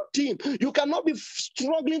up on your team. You cannot be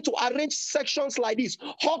struggling to arrange sections like this.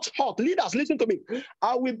 Hot. Leaders, listen to me.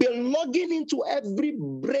 I will be logging into every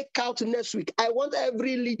breakout next week. I want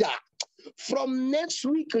every leader. From next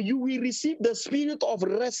week, you will receive the spirit of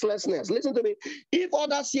restlessness. Listen to me. If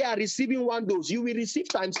others here are receiving one dose, you will receive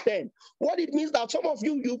times 10. What it means that some of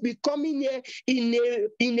you, you'll be coming here in a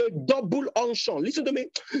double unction. Listen to me.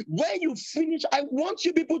 When you finish, I want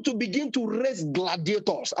you people to begin to raise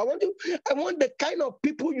gladiators. I want the kind of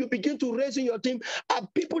people you begin to raise in your team are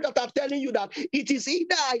people that are telling you that it is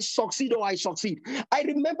either I succeed or I succeed. I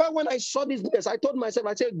remember when I saw this business, I told myself,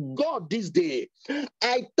 I said, God, this day,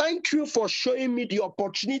 I thank you for showing me the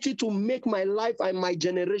opportunity to make my life and my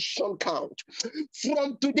generation count.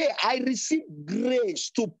 From today, I receive grace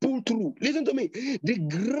to pull through. Listen to me. The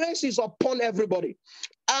grace is upon everybody.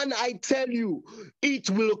 And I tell you, it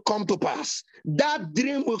will come to pass. That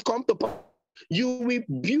dream will come to pass. You will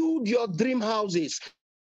build your dream houses.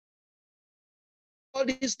 All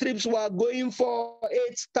these trips we are going for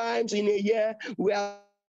 8 times in a year. We are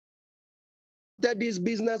this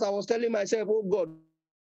business. I was telling myself, oh God.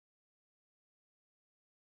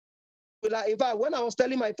 In fact, when I was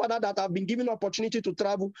telling my father that I've been given opportunity to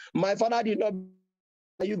travel, my father did not.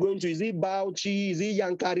 Are you going to? Is it Bauchi? Is it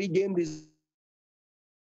Yankari game?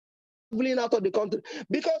 Traveling out of the country?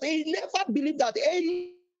 Because he never believed that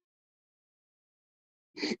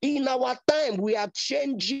in our time we are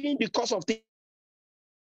changing because of things.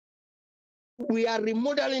 We are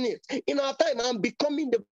remodeling it. In our time, I'm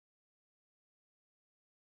becoming the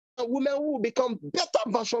women who will become better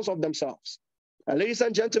versions of themselves. And ladies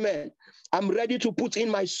and gentlemen, I'm ready to put in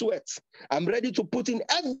my sweat. I'm ready to put in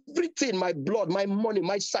everything, my blood, my money,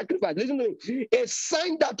 my sacrifice. Listen to me. A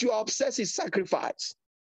sign that you are obsessed is sacrifice.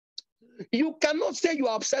 You cannot say you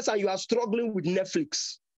are obsessed and you are struggling with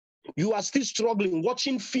Netflix. You are still struggling,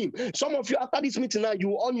 watching film. Some of you, after this meeting now,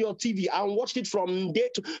 you on your TV and watch it from day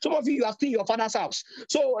to. Some of you are still in your father's house.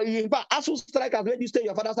 So, in fact, ASU strike has made you stay in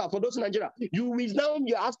your father's house. For those in Nigeria, you will now,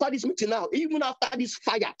 after this meeting now, even after this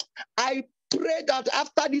fire, I pray that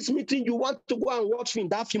after this meeting, you want to go and watch film.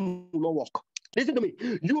 That film will not work. Listen to me.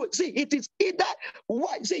 You see, it is either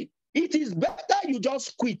what. See, it is better you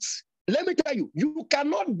just quit. Let me tell you, you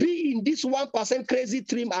cannot be in this 1% crazy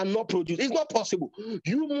dream and not produce. It's not possible.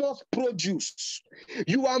 You must produce.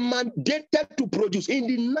 You are mandated to produce. In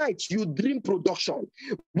the night, you dream production.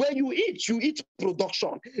 When you eat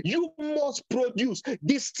production. You must produce.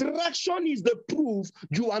 Distraction is the proof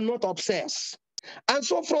you are not obsessed. And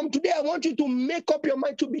so from today, I want you to make up your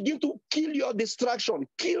mind to begin to kill your distraction.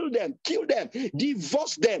 Kill them,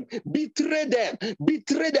 divorce them, betray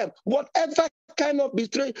them, whatever kind of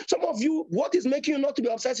betray. Some of you, what is making you not to be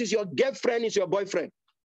obsessed is your girlfriend, is your boyfriend.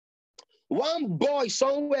 One boy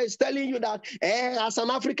somewhere is telling you that as an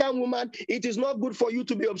African woman, it is not good for you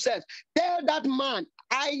to be obsessed. Tell that man,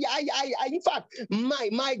 in fact,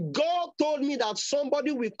 my God told me that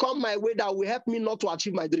somebody will come my way that will help me not to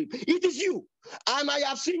achieve my dream. It is you. And I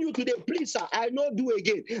have seen you today. Please, sir, I know do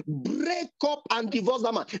again. Break up and divorce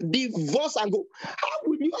that man. Divorce and go. How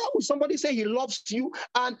would somebody say he loves you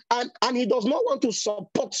and he does not want to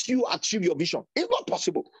support you achieve your vision? It's not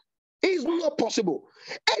possible. It's not possible.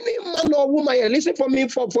 Any man or woman, listen for me,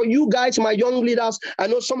 for you guys, my young leaders. I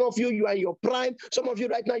know some of you are in your prime. Some of you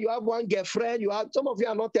right now, you have one girlfriend. Some of you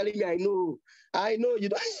are not telling me, I know. You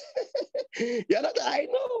don't. You're not, I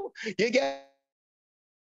know. You get.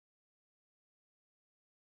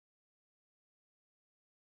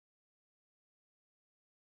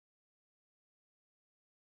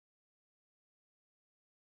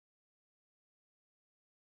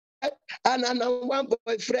 And one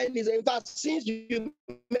boyfriend is, in fact, since you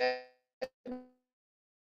met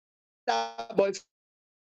that boyfriend,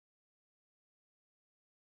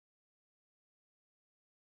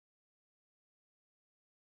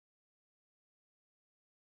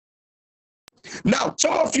 Now,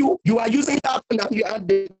 some of you, you are using that and you are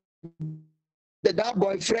that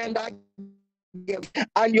boyfriend, that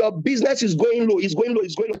and your business is going low, is going low,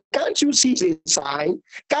 is going low. Can't you see the sign?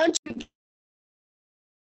 Can't you?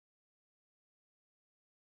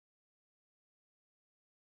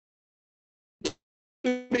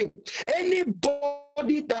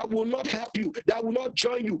 Anybody that will not help you, that will not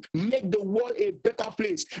join you, make the world a better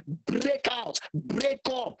place. Break out, break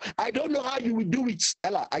up. I don't know how you will do it.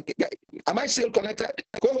 Ella, am I still connected?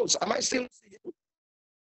 Co-host, am I still?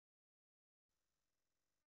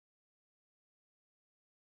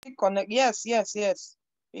 Connect. Yes, yes, yes.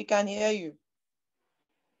 We can hear you.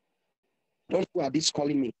 Don't know who are this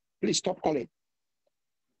calling me. Please stop calling.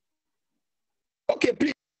 Okay,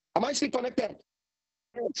 please. Am I still connected?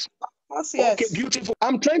 Yes, yes. Okay, beautiful.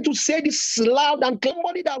 I'm trying to say this loud and clear.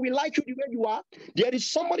 Somebody that will like you the way you are. There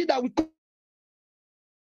is somebody that will.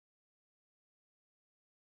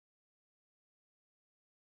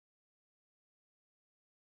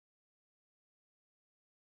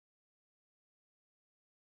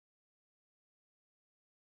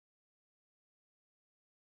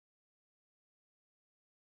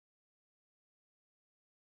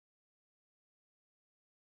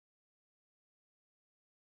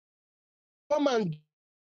 Come and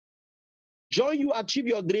join you, achieve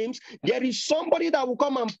your dreams. There is somebody that will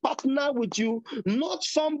come and partner with you, not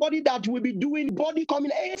somebody that will be doing body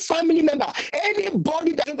coming, a family member,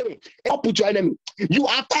 anybody that help with your enemy. You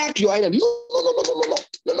attack your enemy.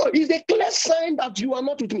 No. It's a clear sign that you are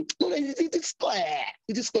not with me. No, it is clear.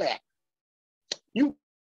 It is clear. You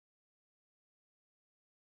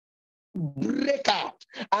break out.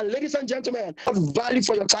 And ladies and gentlemen, value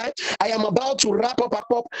for your time. I am about to wrap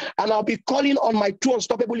up, and I'll be calling on my two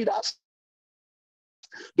unstoppable leaders.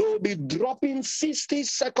 They will be dropping 60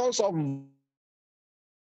 seconds of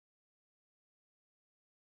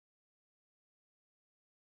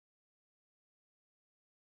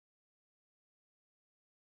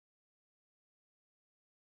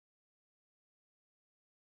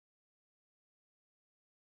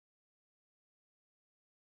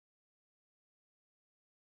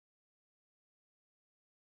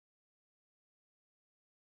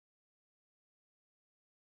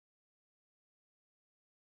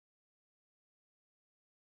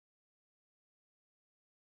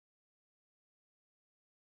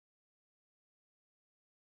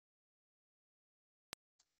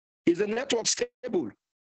is the network stable?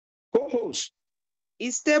 Co-host.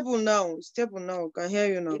 It's stable now. It's stable now. Can hear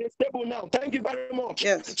you now. It is stable now. Thank you very much.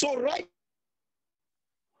 Yes. So right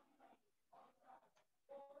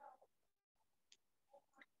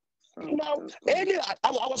now, I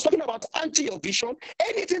was talking about anti your vision.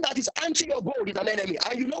 Anything that is anti your goal is an enemy.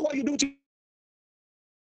 And you know what you do to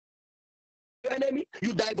your enemy?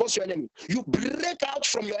 You divorce your enemy. You break out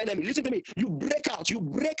from your enemy. Listen to me. You break out. You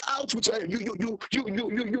break out with your enemy. You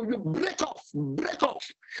break off. Break off.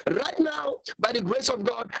 Right now, by the grace of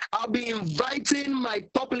God, I'll be inviting my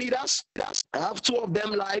top leaders. I have two of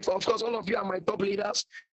them live. Of course, all of you are my top leaders.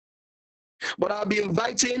 But I'll be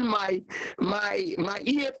inviting my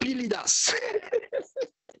EAP leaders,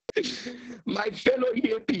 my fellow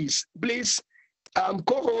EAPs. Please,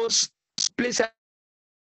 co-host, please.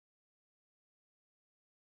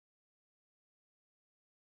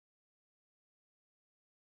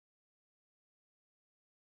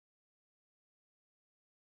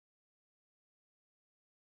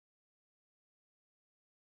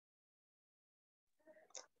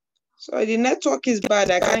 Sorry, the network is bad.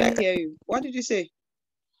 I can't hear you. What did you say?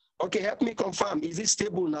 Okay, help me confirm. Is it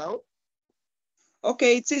stable now?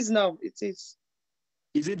 Okay, it is now. It is.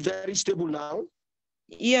 Is it very stable now?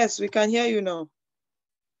 Yes, we can hear you now.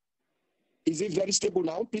 Is it very stable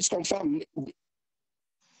now? Please confirm.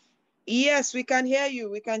 Yes, we can hear you.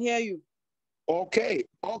 We can hear you. Okay.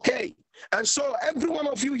 And so every one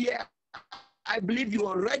of you here, I believe you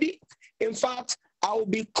are ready. In fact, I will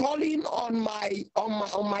be calling on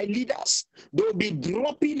my leaders. They'll be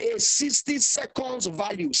dropping a 60 seconds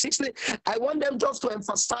value. 60. I want them just to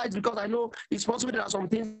emphasize, because I know it's possible there are some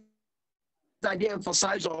things I didn't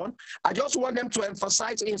emphasize on. I just want them to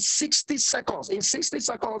emphasize in 60 seconds. In 60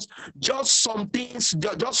 seconds, just some things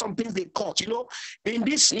they caught. You know, in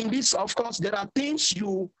this, of course, there are things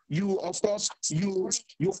you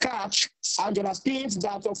catch, and there are things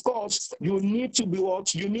that, of course, you need to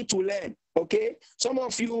learn. Okay, some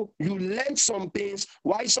of you learn some things,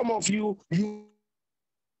 while some of you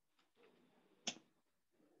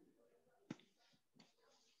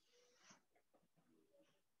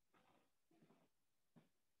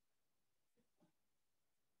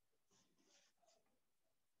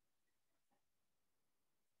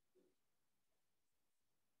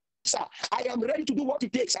sir, I am ready to do what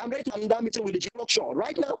it takes. I'm ready to handle that meeting with the structure.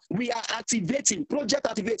 Right now, we are activating, project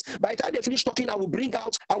activate. By the time they finish talking, I will bring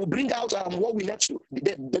out what we need to,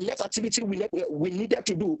 the next activity we needed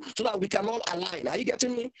to do so that we can all align. Are you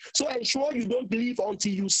getting me? So ensure you don't believe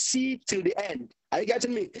until you see till the end. Are you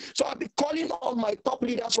getting me? So I'll be calling on my top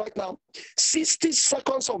leaders right now. 60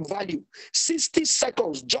 seconds of value. 60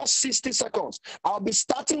 seconds, just 60 seconds. I'll be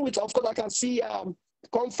starting with, of course, I can see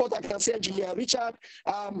Comfort, I can see Engineer Richard.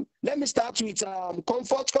 Let me start with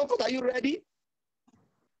Comfort. Comfort, are you ready?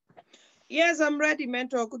 Yes, I'm ready,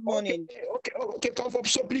 Mentor. Good morning. Okay, Comfort.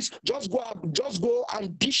 So please just go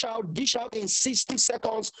and dish out in 60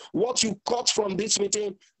 seconds what you got from this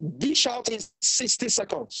meeting. Dish out in 60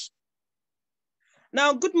 seconds.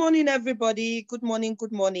 Now, good morning, everybody. Good morning,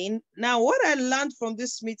 good morning. Now, what I learned from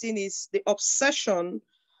this meeting is the obsession.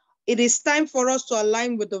 It is time for us to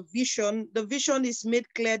align with the vision. The vision is made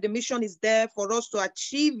clear. The mission is there for us to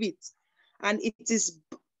achieve it. And it is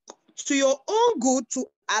to your own good to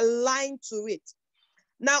align to it.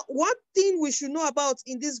 Now, one thing we should know about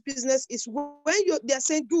in this business is when they're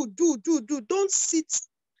saying, do, don't sit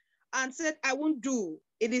and say, I won't do.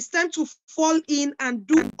 It is time to fall in and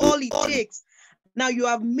do all it takes. Now you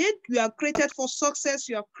are created for success.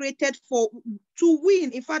 You are created to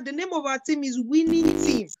win. In fact, the name of our team is Winning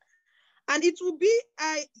Team. And it will be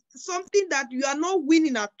something that you are not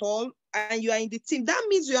winning at all and you are in the team. That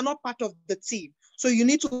means you are not part of the team. So you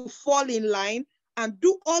need to fall in line and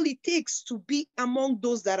do all it takes to be among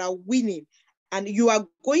those that are winning. And you are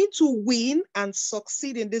going to win and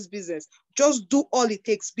succeed in this business. Just do all it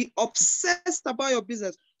takes. Be obsessed about your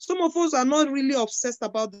business. Some of us are not really obsessed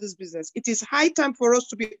about this business. It is high time for us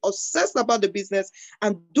to be obsessed about the business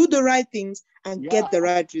and do the right things and get the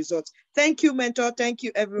right results. Thank you, Mentor. Thank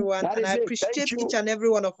you, everyone. And I appreciate each and every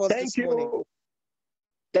one of us this morning.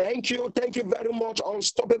 Thank you very much,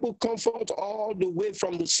 Unstoppable Comfort, all the way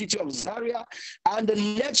from the city of Zaria. And the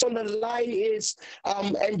next on the line is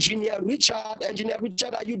Engineer Richard. Engineer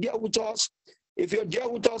Richard, are you there with us? If you're there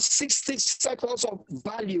with us, 60 seconds of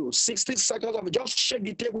value, 60 seconds of, just shake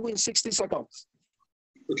the table in 60 seconds.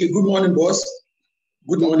 Okay, good morning, boss.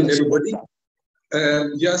 Good morning, everybody.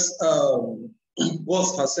 Yes,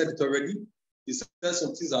 boss has said it already. He said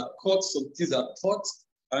some things are caught, some things are taught.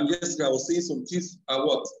 And yesterday I was saying some things are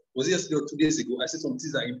what? Was it yesterday or 2 days ago? I said some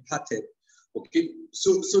things are imparted. Okay,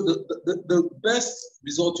 so the best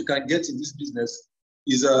result you can get in this business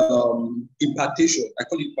is impartation. I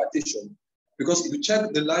call it impartation. Because if you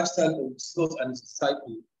check the lifestyle of Jesus and his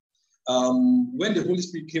disciples, when the Holy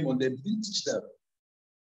Spirit came on them, he didn't teach them.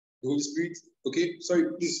 The Holy Spirit, okay, sorry,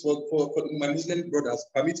 please, for my Muslim brothers,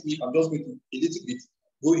 permit me, I'm just going to a little bit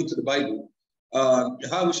go into the Bible.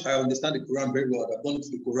 I wish I understand the Quran very well. I've gone into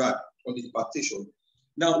the Quran on the impartation.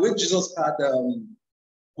 Now, when Jesus had,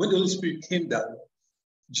 when the Holy Spirit came down,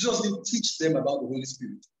 Jesus didn't teach them about the Holy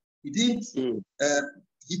Spirit. He didn't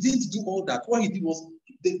do all that. What he did was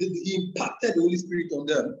he impacted the Holy Spirit on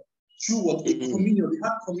them through what a communion. They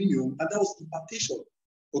had communion, and that was impartation.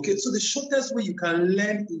 Okay, so the shortest way you can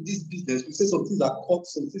learn in this business, we say some things are taught,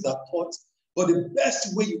 some things are taught, but the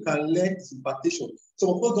best way you can learn is impartation. Some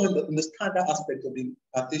of us don't understand that aspect of the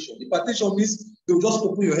impartation. Impartation means they'll just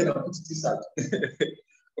open your head and put it inside.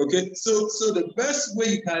 Okay, so the best way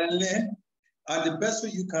you can learn and the best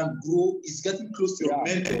way you can grow is getting close to your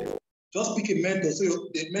mentor. Just pick a mentor so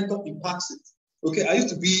the mentor impacts it. Okay, I used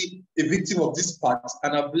to be a victim of this part,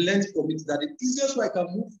 and I've learned from it that the easiest way I can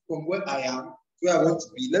move from where I am to where I want to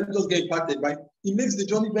be, let me just get impacted by it, makes the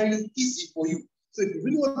journey very easy for you. So if you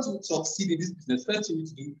really want to succeed in this business, first you need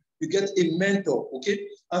to do, you get a mentor, okay?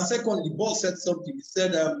 And secondly, the boss said something. He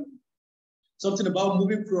said something about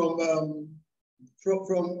moving from a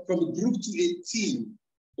group to a team,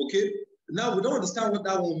 okay? Now, we don't understand what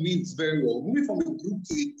that one means very well. Moving from a group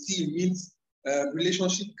to a team means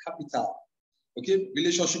relationship capital, okay?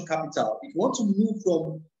 Relationship capital. If you want to move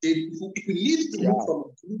from if we need to move from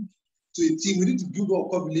a group to a team, we need to build what we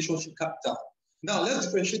call relationship capital. Now, let's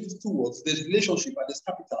differentiate these two words. There's relationship and there's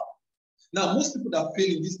capital. Now, most people that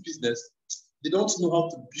fail in this business, they don't know how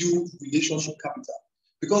to build relationship capital.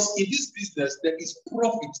 Because in this business, there is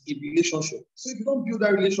profit in relationship. So if you don't build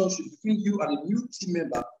that relationship between you and a new team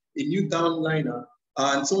member, a new downliner,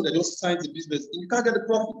 and someone that just signs the business, you can't get the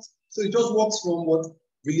profit. So it just works from what?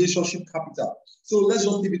 Relationship capital. So let's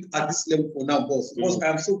just leave it at this level for now, boss. Boss, I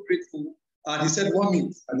am so grateful. And he said 1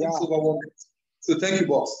 minute. I think it's over 1 minute. So thank you,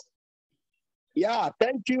 boss. Yeah,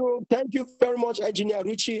 thank you. Thank you very much, Engineer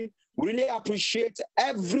Richie. Really appreciate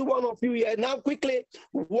every one of you here. Now, quickly,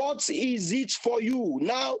 what is it for you?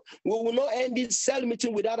 Now, we will not end this cell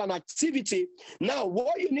meeting without an activity. Now,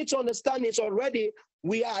 what you need to understand is already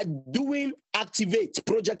we are doing Activate,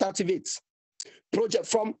 Project Activate. Project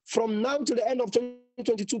from now to the end of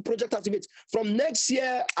 2022, Project Activate. From next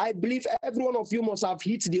year, I believe every one of you must have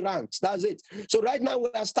hit the ranks. That's it. So right now we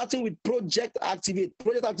are starting with Project Activate.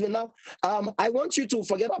 Project Activate now. I want you to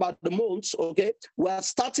forget about the months. Okay, we are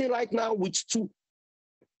starting right now with 2.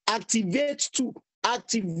 Activate 2.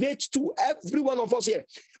 Activate 2. Every one of us here.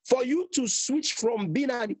 For you to switch from being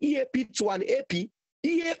an EAP to an AP,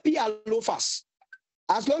 EAP are loafers.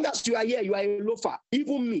 As long as you are here, you are a loafer.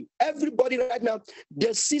 Even me, everybody right now,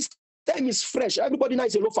 the system is fresh. Everybody now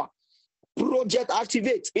is a loafer. Project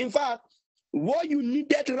Activate. In fact, what you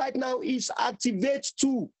needed right now is Activate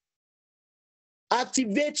 2.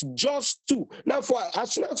 Activate just 2. Now,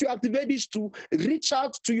 as soon as you activate these 2, reach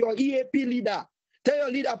out to your EAP leader. Tell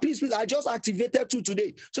your leader, please, I just activated 2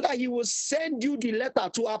 today, so that he will send you the letter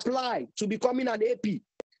to apply to becoming an AP.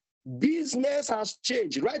 Business has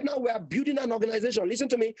changed. Right now, we are building an organization. Listen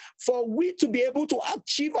to me. For we to be able to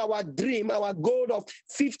achieve our dream, our goal of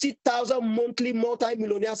 50,000 monthly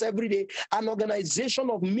multi-millionaires every day, an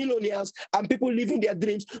organization of millionaires and people living their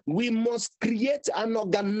dreams, we must create an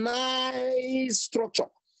organized structure.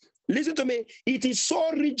 Listen to me. It is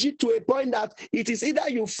so rigid to a point that it is either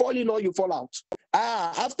you fall in or you fall out.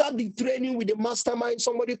 After the training with the mastermind,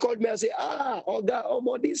 somebody called me and said,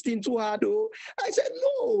 Oga, this thing too hard. Oh. I said,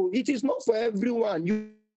 no, it is not for everyone.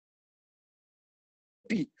 You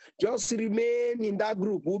just remain in that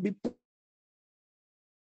group. We'll be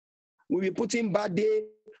putting birthday,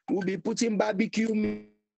 we'll be putting barbecue,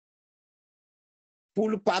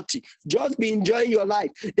 pool party. Just be enjoying your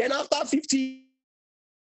life. Then after 50,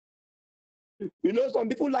 some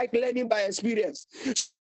people like learning by experience.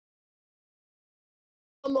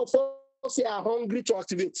 Some of us are hungry to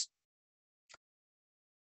activate.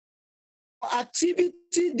 Activity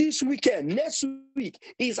this weekend, next week,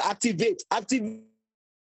 is Activate. Activate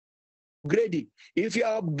upgrading. If you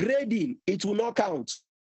are upgrading, it will not count.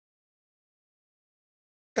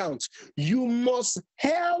 You must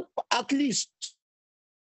help at least.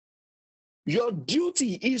 Your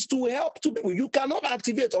duty is to help 2 people. You cannot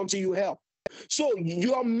activate until you help. So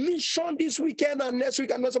your mission this weekend and next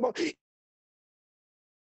week and next month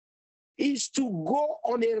is to go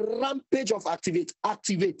on a rampage of activate.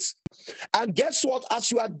 And guess what?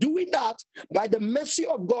 As you are doing that, by the mercy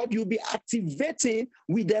of God, you'll be activating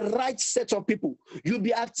with the right set of people. You'll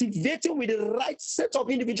be activating with the right set of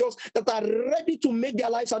individuals that are ready to make their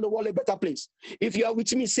lives and the world a better place. If you are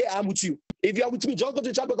with me, say I'm with you. If you are with me, just go to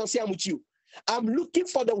the chat box and say I'm with you. I'm looking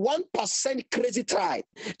for the 1% crazy tribe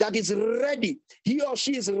that is ready. He or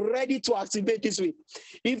she is ready to activate this week.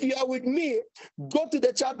 If you are with me, go to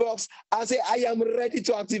the chat box and say, I am ready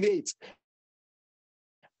to activate.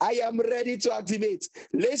 I am ready to activate.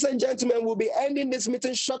 Ladies and gentlemen, we'll be ending this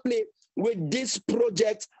meeting shortly with this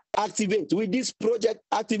project Activate.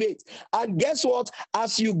 And guess what?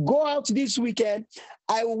 As you go out this weekend,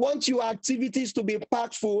 I want your activities to be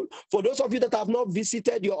packed full. For those of you that have not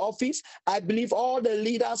visited your office, I believe all the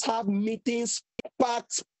leaders have meetings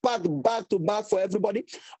packed back to back for everybody.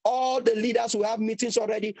 All the leaders who have meetings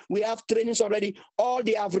already, we have trainings already. All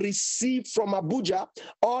they have received from Abuja,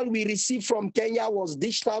 all we received from Kenya was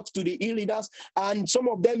dished out to the e-leaders, and some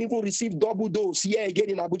of them even received double dose here again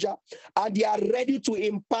in Abuja, and they are ready to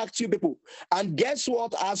impact you people. And guess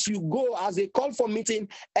what? As you go, as they call for meeting,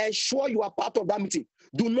 ensure you are part of that meeting.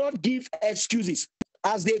 Do not give excuses.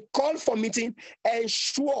 As they call for meeting,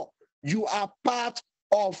 ensure you are part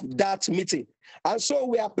of that meeting. And so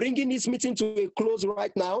we are bringing this meeting to a close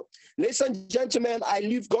right now. Ladies and gentlemen, I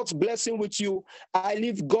leave God's blessing with you. I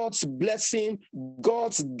leave God's blessing,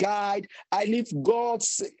 God's guide. I leave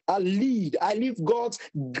God's lead. I leave God's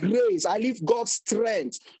grace. I leave God's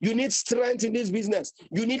strength. You need strength in this business.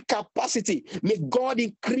 You need capacity. May God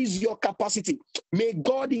increase your capacity. May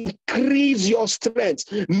God increase your strength.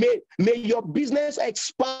 May your business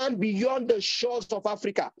expand beyond the shores of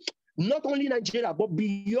Africa. Not only Nigeria, but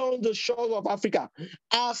beyond the shores of Africa.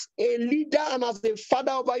 As a leader and as a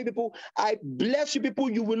father of you people, I bless you people.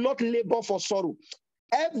 You will not labor for sorrow.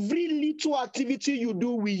 Every little activity you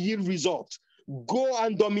do will yield results. Go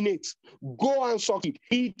and dominate. Go and succeed.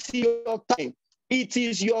 It's your time. It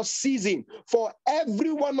is your season. For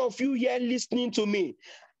every one of you here listening to me,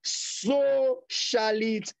 so shall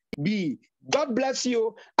it be. God bless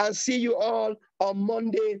you, and see you all on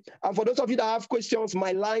Monday. And for those of you that have questions,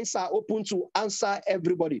 my lines are open to answer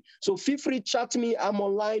everybody. So feel free to chat me. I'm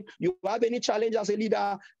online. You have any challenge as a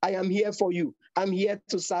leader, I am here for you. I'm here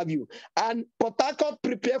to serve you. And Port Harcourt,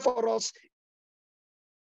 prepare for us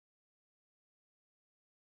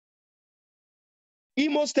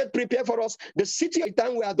Imo State prepare for us. The city, by the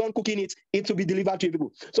time we are done cooking it, it will be delivered to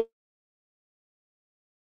people. So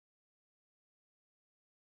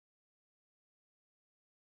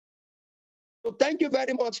thank you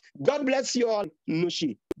very much. God bless you all.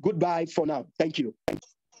 Nushi. Goodbye for now. Thank you.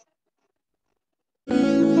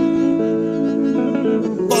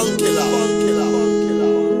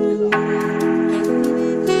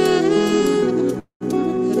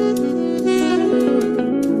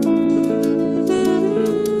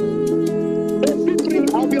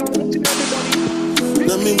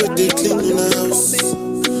 Nami with the clean house.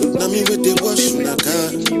 Nami with the wash my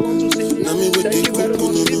car. Nami with the cook.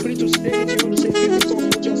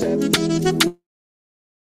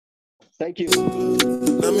 Thank you.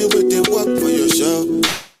 Nami with the work for your show.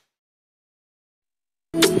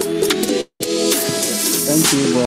 Thank you.